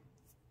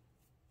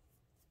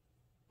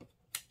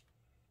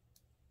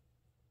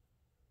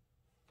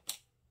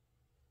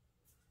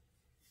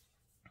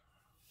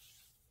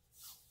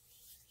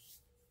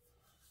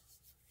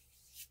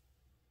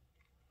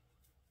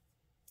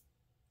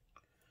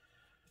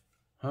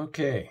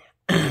 Okay,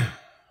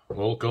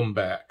 welcome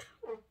back.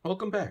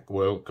 Welcome back.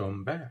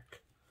 Welcome back.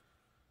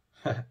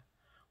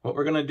 What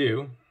we're going to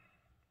do,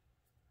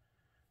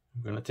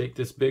 I'm going to take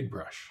this big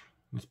brush,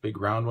 this big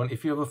round one.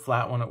 If you have a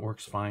flat one, it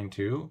works fine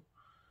too.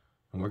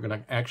 And we're going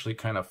to actually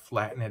kind of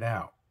flatten it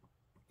out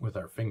with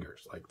our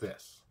fingers like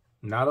this.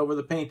 Not over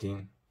the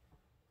painting.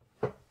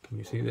 Can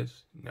you see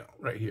this? No,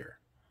 right here.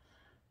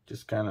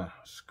 Just kind of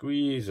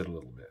squeeze it a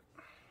little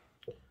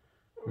bit.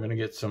 We're going to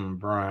get some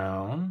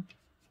brown.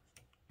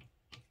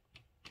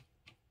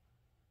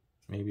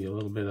 Maybe a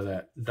little bit of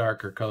that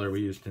darker color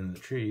we used in the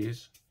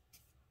trees.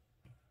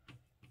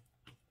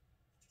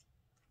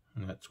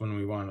 And that's when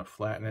we want to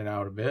flatten it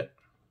out a bit.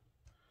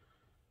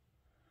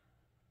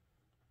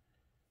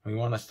 We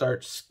want to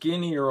start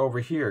skinnier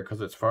over here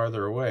because it's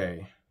farther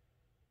away.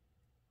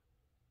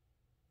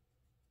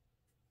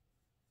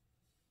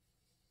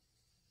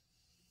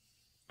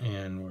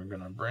 And we're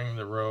going to bring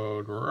the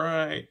road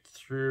right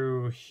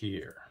through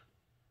here.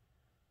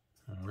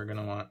 And we're going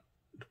to want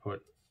to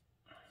put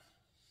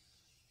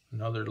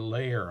another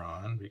layer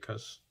on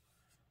because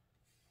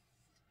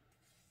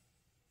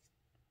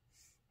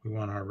we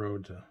want our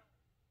road to,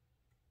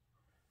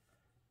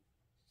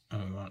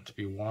 and we want it to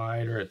be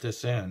wider at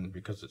this end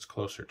because it's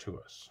closer to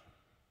us.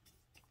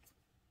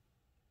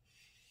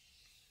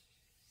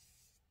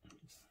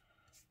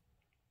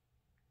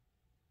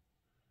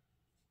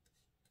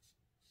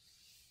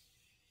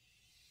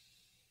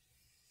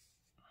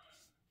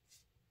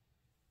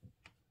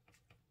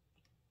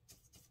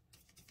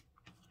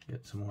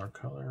 Get some more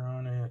color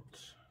on it.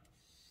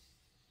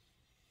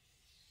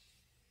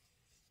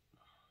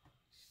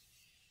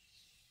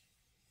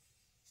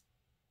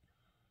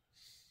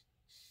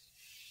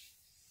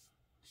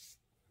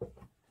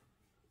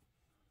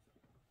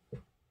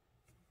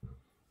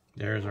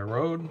 There's our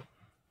road.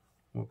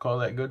 We'll call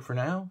that good for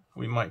now.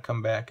 We might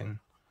come back and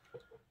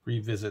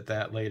revisit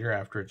that later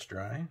after it's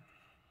dry.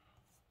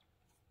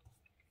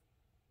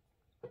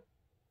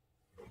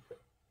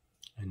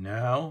 And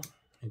now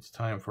it's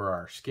time for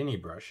our skinny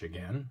brush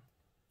again.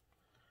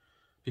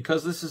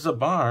 Because this is a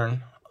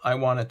barn, I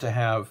want it to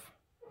have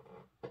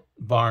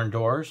barn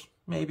doors,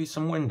 maybe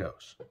some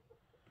windows.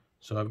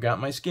 So I've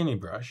got my skinny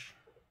brush.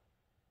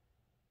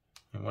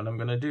 And what I'm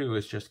going to do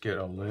is just get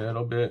a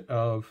little bit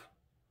of,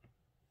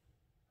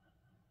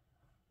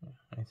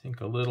 I think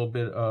a little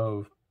bit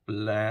of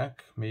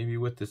black, maybe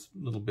with this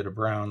little bit of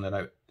brown that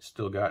I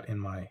still got in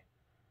my,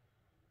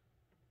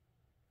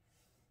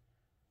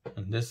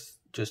 and this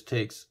just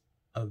takes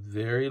a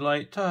very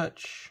light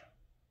touch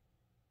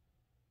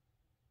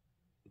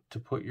to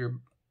put your,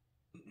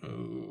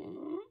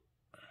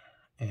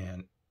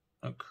 and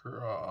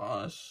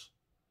across,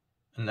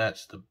 and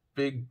that's the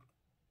big,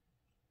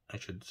 I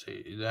should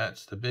say,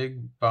 that's the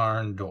big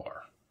barn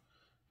door.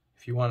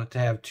 If you want it to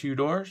have two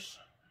doors,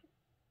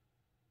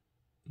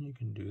 you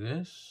can do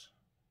this.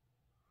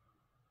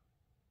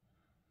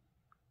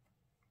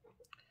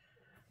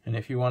 And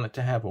if you want it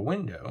to have a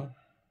window,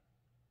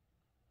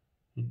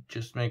 you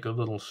just make a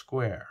little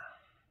square.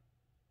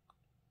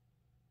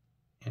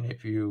 And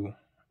if you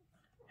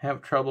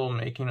have trouble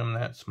making them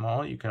that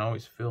small, you can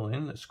always fill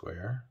in the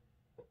square.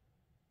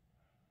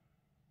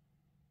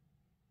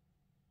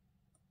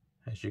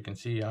 As you can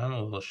see, I'm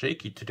a little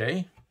shaky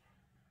today.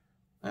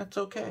 That's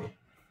okay.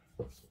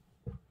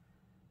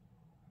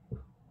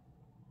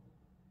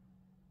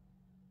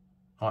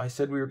 Oh, I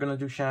said we were going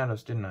to do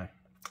shadows, didn't I?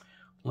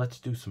 let's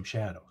do some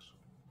shadows.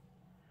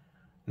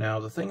 Now,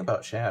 the thing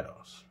about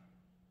shadows,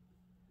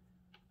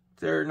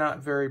 they're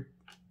not very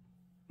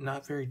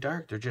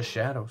dark. They're just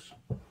shadows.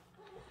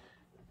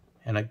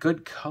 And a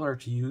good color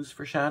to use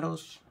for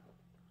shadows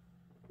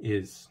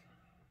is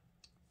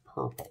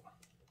purple.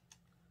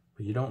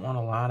 But you don't want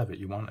a lot of it.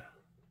 You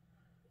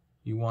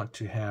want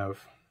to have,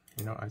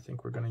 you know, I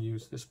think we're going to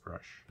use this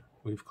brush.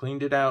 We've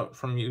cleaned it out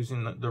from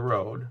using the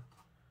road.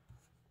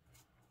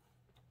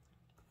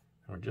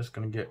 We're just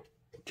going to get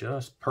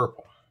just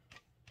purple.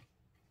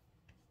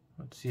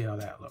 Let's see how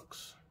that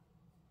looks.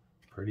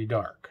 Pretty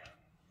dark.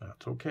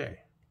 That's okay.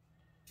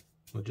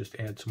 We'll just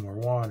add some more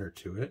water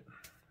to it,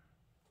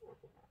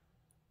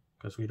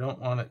 because we don't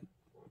want it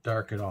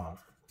dark at all.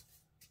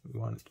 We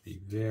want it to be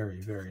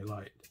very, very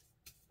light.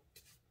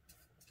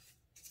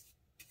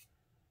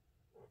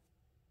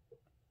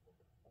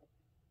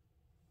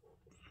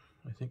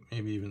 I think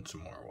maybe even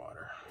some more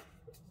water.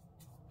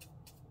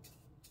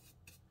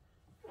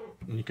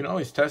 And you can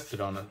always test it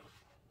on a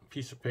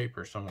piece of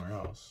paper somewhere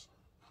else.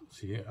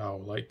 See how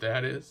light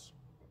that is?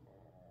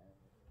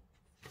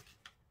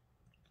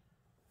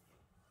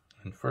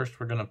 And first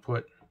we're going to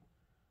put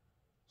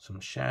some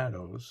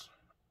shadows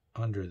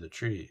under the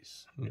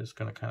trees. I'm just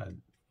going to kind of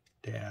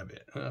dab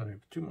it. Oh, I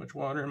have too much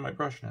water in my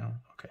brush now.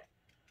 Okay.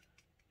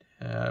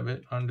 Dab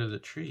it under the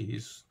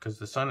trees, because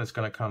the sun is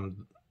going to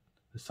come.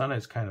 The sun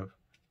is kind of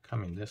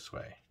coming this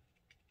way.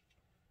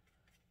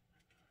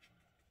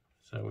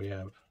 So we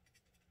have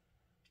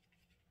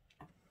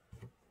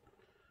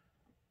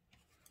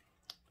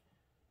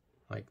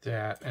like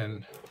that,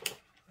 and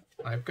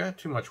I've got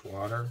too much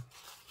water,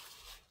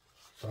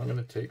 so I'm going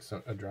to take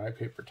a dry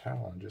paper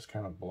towel and just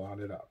kind of blot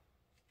it up.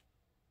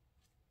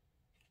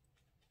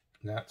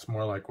 And that's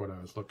more like what I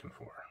was looking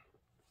for.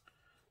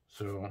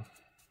 So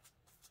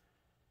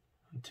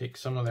take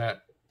some of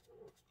that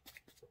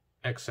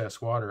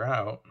excess water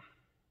out.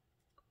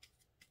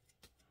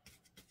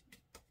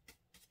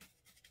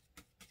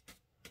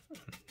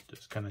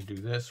 Just kind of do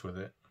this with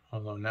it,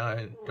 although now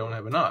I don't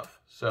have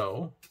enough,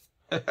 so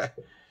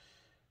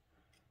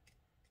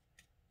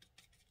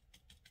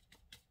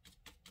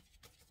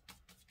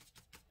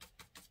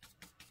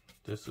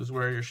this is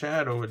where your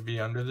shadow would be,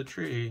 under the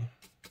tree.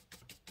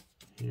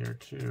 Here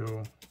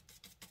too.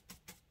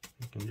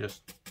 You can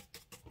just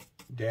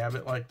dab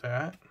it like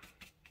that.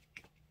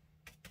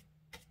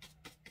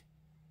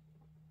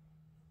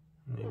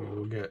 Maybe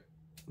we'll get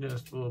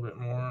just a little bit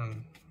more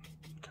and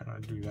kind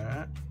of do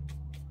that.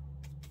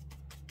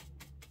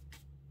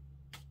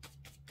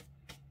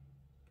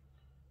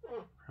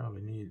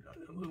 Probably need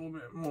a little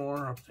bit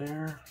more up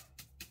there.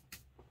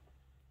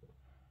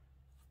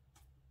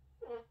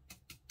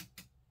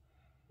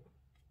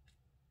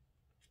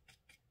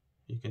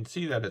 You can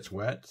see that it's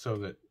wet, so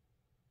that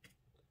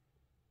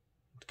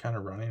it's kind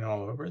of running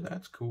all over.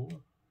 That's cool.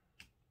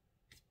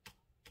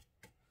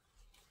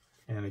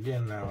 And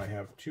again, now I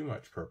have too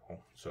much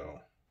purple, so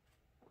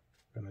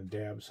I'm going to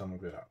dab some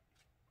of it up.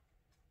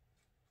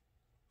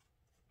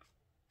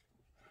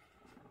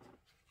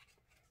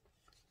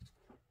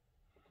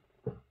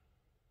 Put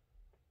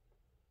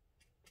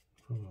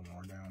a little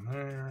more down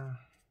there.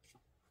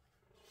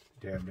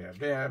 Dab, dab,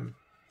 dab.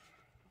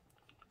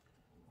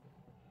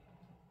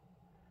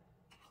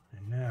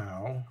 And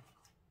now,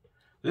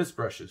 this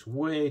brush is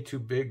way too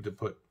big to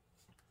put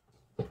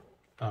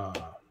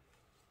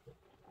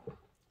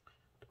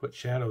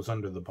shadows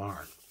under the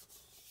barn.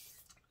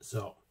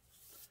 So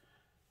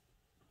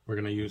we're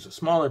going to use a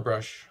smaller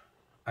brush.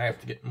 I have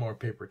to get more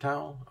paper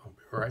towel. I'll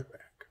be right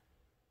back.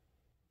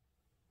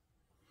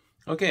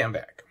 Okay, I'm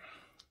back.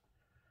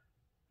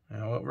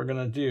 Now what we're going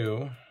to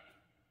do,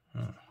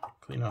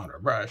 clean out our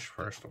brush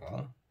first of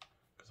all,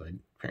 because I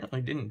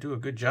apparently didn't do a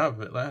good job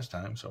of it last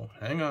time, so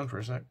hang on for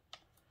a sec.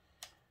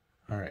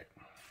 All right.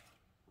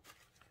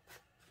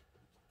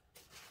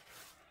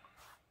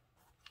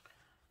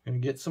 I'm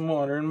going to get some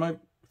water in my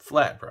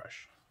flat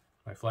brush.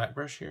 My flat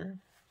brush here.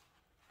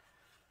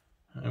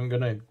 I'm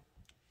going to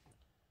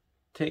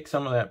take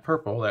some of that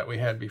purple that we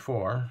had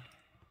before.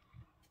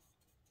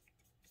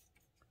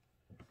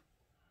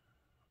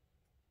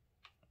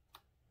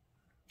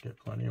 Get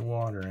plenty of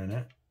water in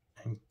it.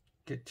 And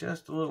get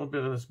just a little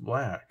bit of this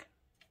black,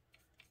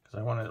 because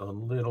I want it a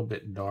little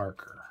bit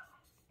darker.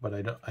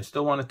 But I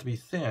still want it to be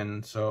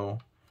thin, so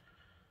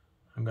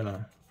I'm going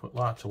to put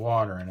lots of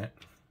water in it.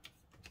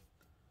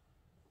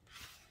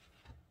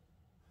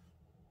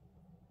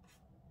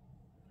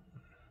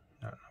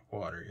 Not enough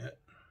water yet.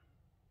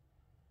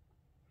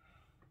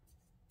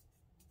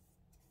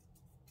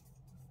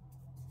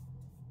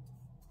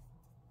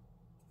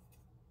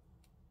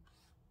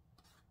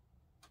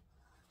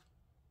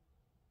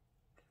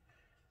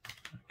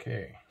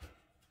 Okay.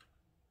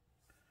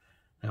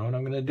 Now what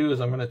I'm going to do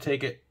is I'm going to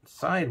take it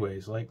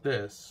sideways like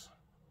this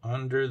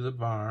under the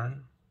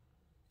barn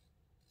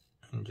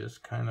and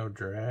just kind of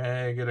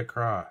drag it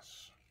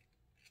across.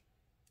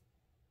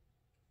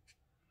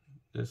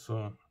 This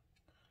will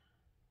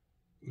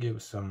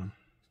give some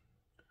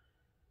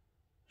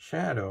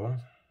shadow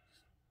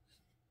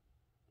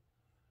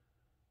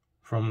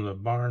from the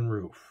barn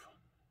roof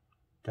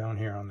down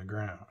here on the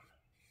ground.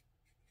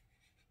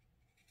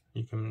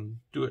 You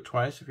can do it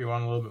twice if you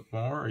want a little bit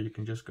more, or you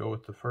can just go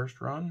with the first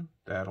run.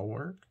 That'll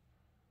work.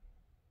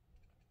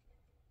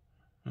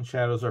 And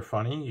shadows are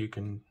funny.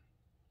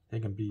 They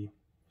can be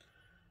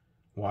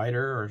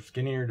wider or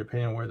skinnier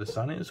depending on where the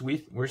sun is.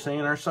 We're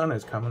saying our sun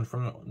is coming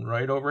from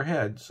right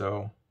overhead,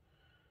 so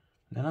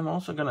then I'm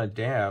also going to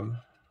dab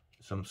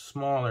some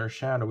smaller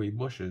shadowy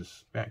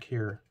bushes back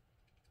here.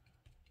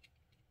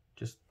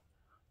 Just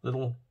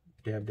little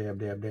dab, dab,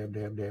 dab, dab,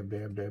 dab, dab,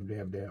 dab, dab,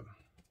 dab, dab.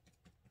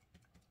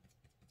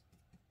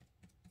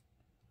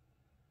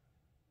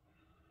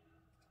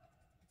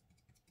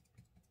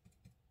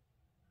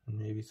 And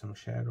maybe some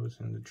shadows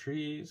in the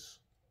trees.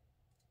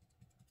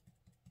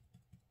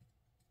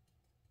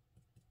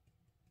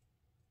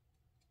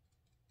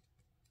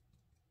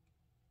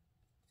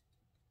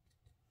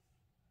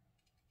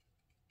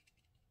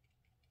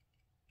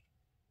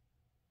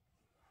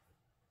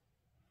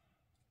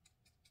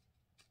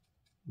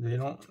 We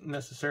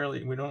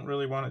don't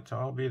really want it to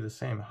all be the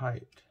same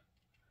height.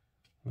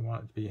 We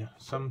want it to be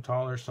some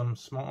taller, some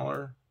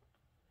smaller.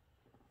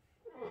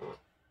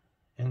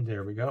 And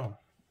there we go.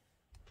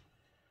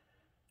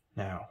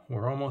 Now,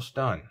 we're almost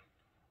done.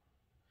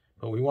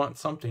 But we want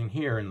something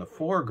here in the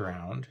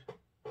foreground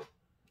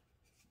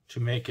to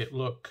make it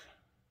look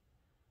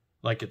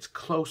like it's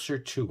closer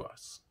to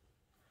us.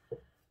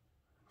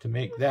 To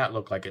make that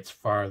look like it's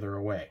farther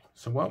away.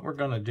 So what we're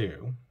going to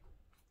do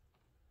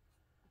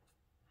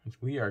is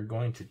we are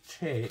going to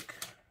take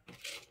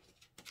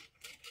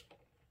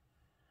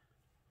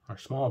our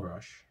small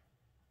brush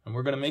and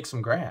we're going to make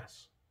some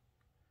grass.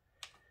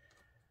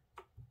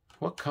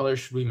 What color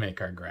should we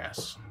make our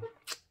grass?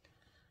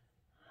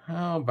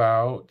 How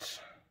about,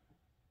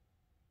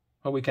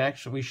 well, we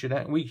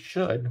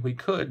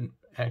could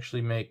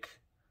actually make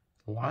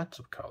lots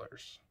of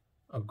colors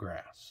of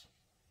grass.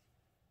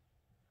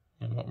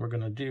 And what we're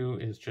going to do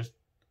is just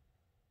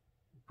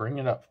bring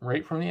it up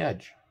right from the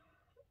edge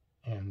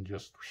and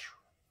just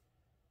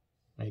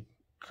make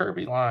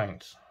curvy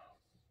lines.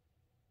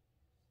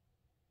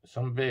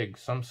 Some big,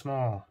 some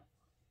small.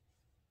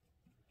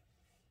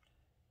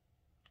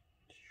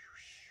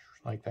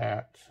 Like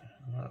that,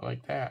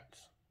 like that.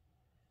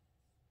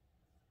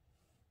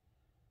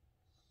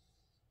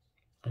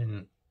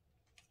 And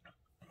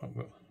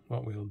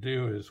what we'll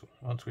do is,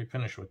 once we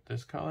finish with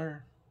this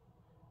color,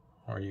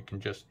 or you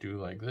can just do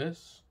like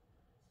this,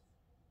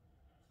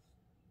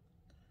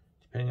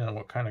 depending on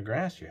what kind of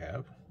grass you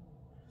have.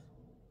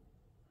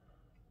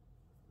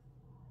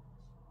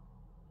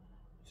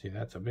 See,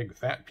 that's a big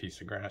fat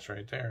piece of grass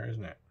right there,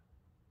 isn't it?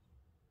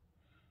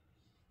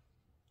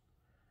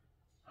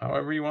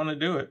 However you want to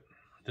do it.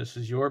 This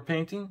is your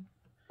painting,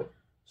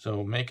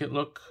 so make it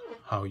look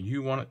how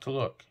you want it to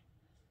look.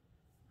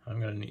 I'm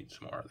going to need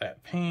some more of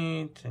that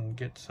paint and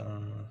get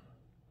some...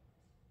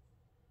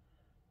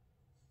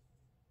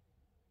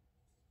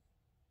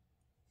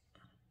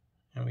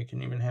 And we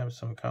can even have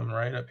some come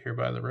right up here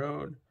by the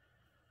road.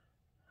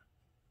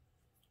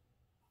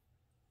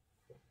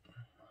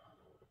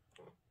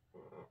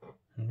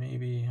 And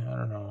maybe, I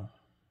don't know,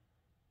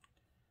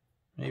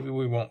 maybe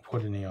we won't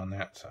put any on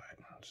that side,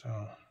 so...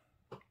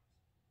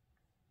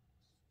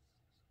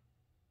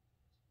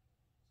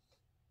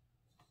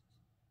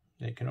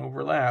 They can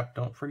overlap,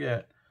 don't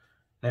forget.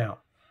 Now,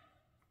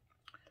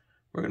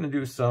 we're going to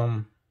do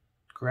some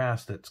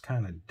grass that's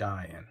kind of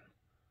dying.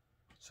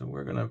 So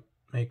we're going to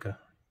make a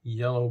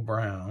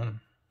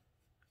yellow-brown,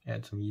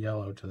 add some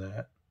yellow to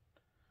that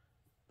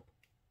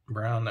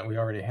brown that we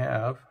already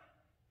have.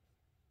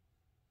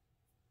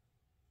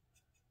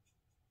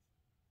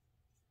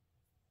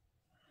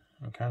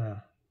 And kind of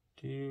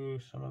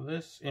do some of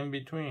this in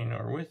between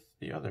or with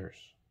the others.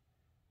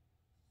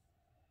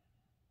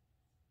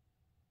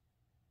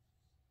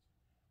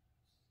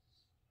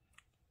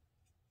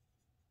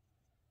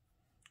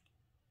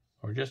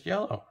 Or just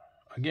yellow.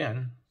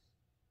 Again,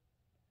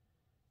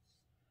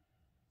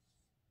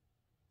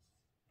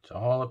 it's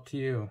all up to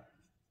you.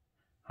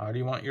 How do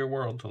you want your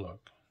world to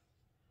look?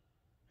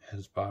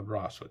 As Bob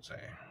Ross would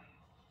say.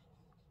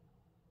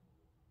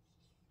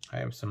 I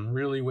have some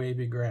really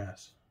wavy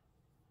grass.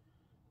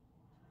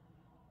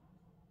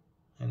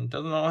 And it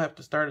doesn't all have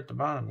to start at the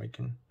bottom. We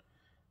can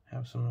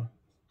have some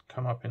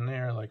come up in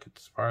there like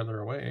it's farther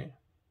away.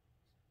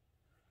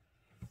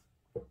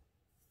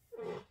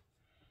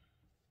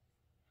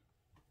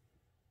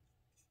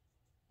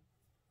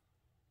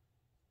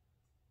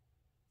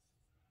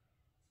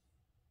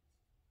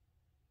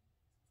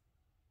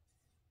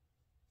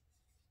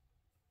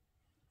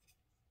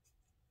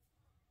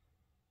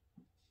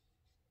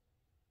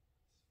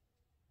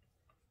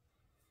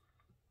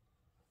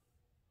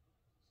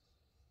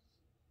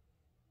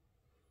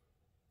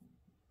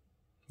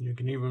 You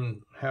can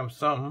even have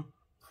some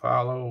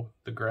follow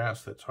the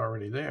grass that's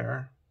already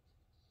there.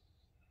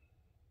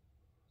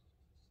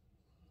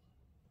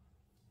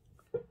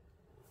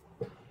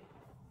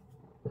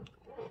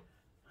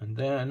 And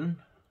then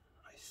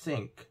I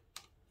think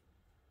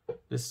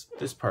this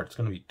part's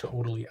going to be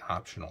totally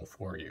optional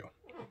for you.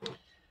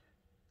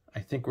 I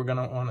think we're going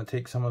to want to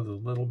take some of the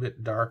little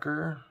bit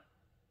darker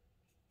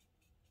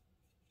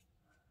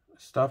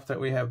stuff that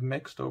we have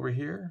mixed over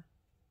here,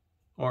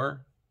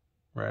 or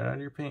right out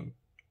of your paint.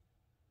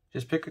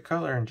 Just pick a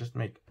color and just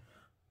make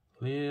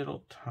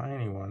little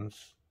tiny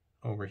ones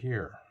over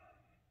here.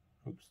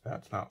 Oops,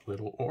 that's not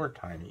little or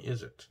tiny,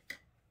 is it?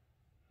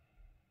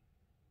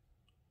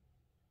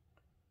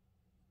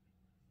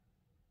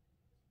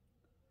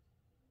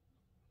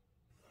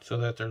 So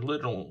that they're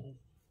little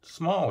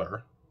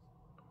smaller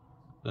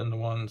than the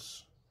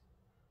ones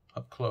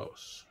up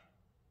close.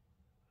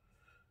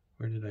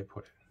 Where did I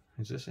put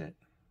it? Is this it?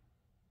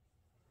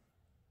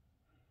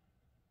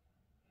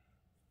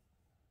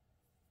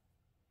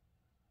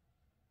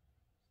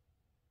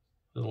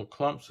 Little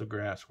clumps of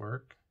grass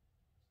work,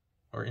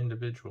 or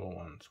individual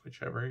ones,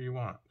 whichever you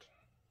want.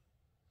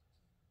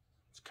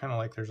 It's kind of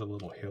like there's a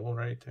little hill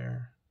right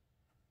there.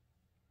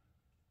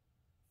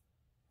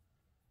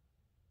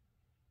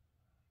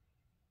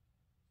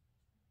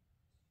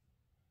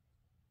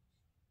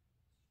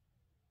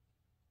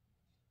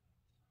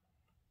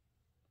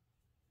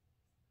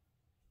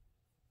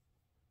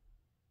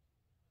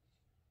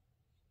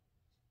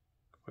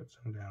 Put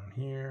some down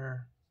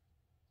here.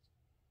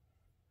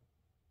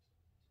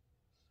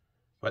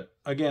 But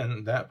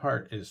again, that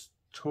part is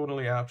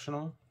totally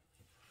optional.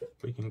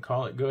 We can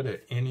call it good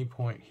at any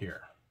point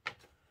here.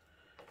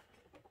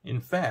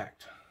 In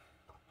fact,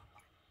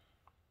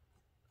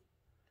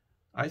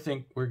 I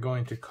think we're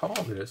going to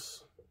call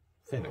this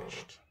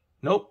finished.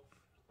 Nope.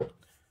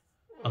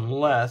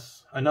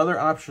 Unless, another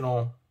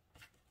optional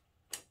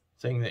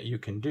thing that you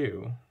can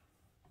do,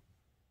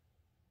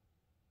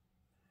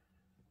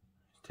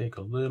 take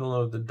a little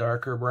of the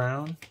darker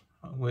brown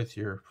with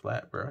your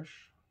flat brush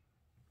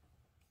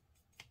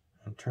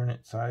and turn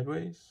it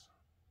sideways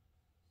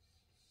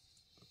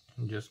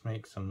and just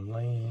make some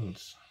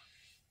lanes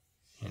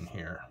in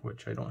here,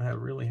 which I don't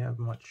really have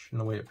much in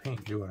the way of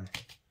paint, do I?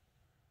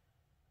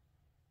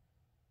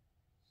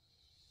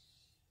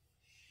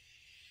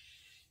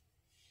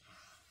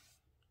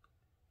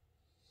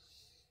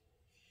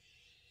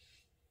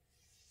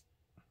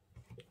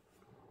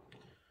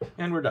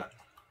 And we're done.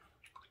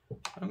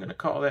 I'm going to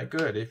call that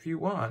good. If you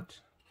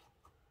want,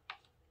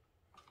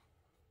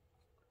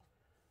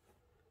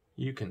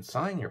 you can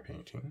sign your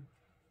painting.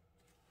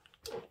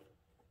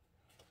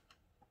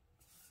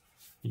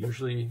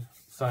 Usually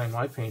sign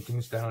my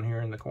paintings down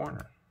here in the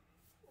corner.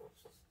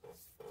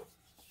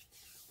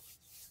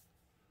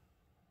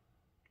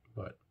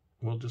 But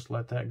we'll just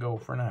let that go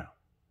for now.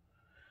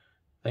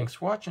 Thanks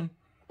for watching.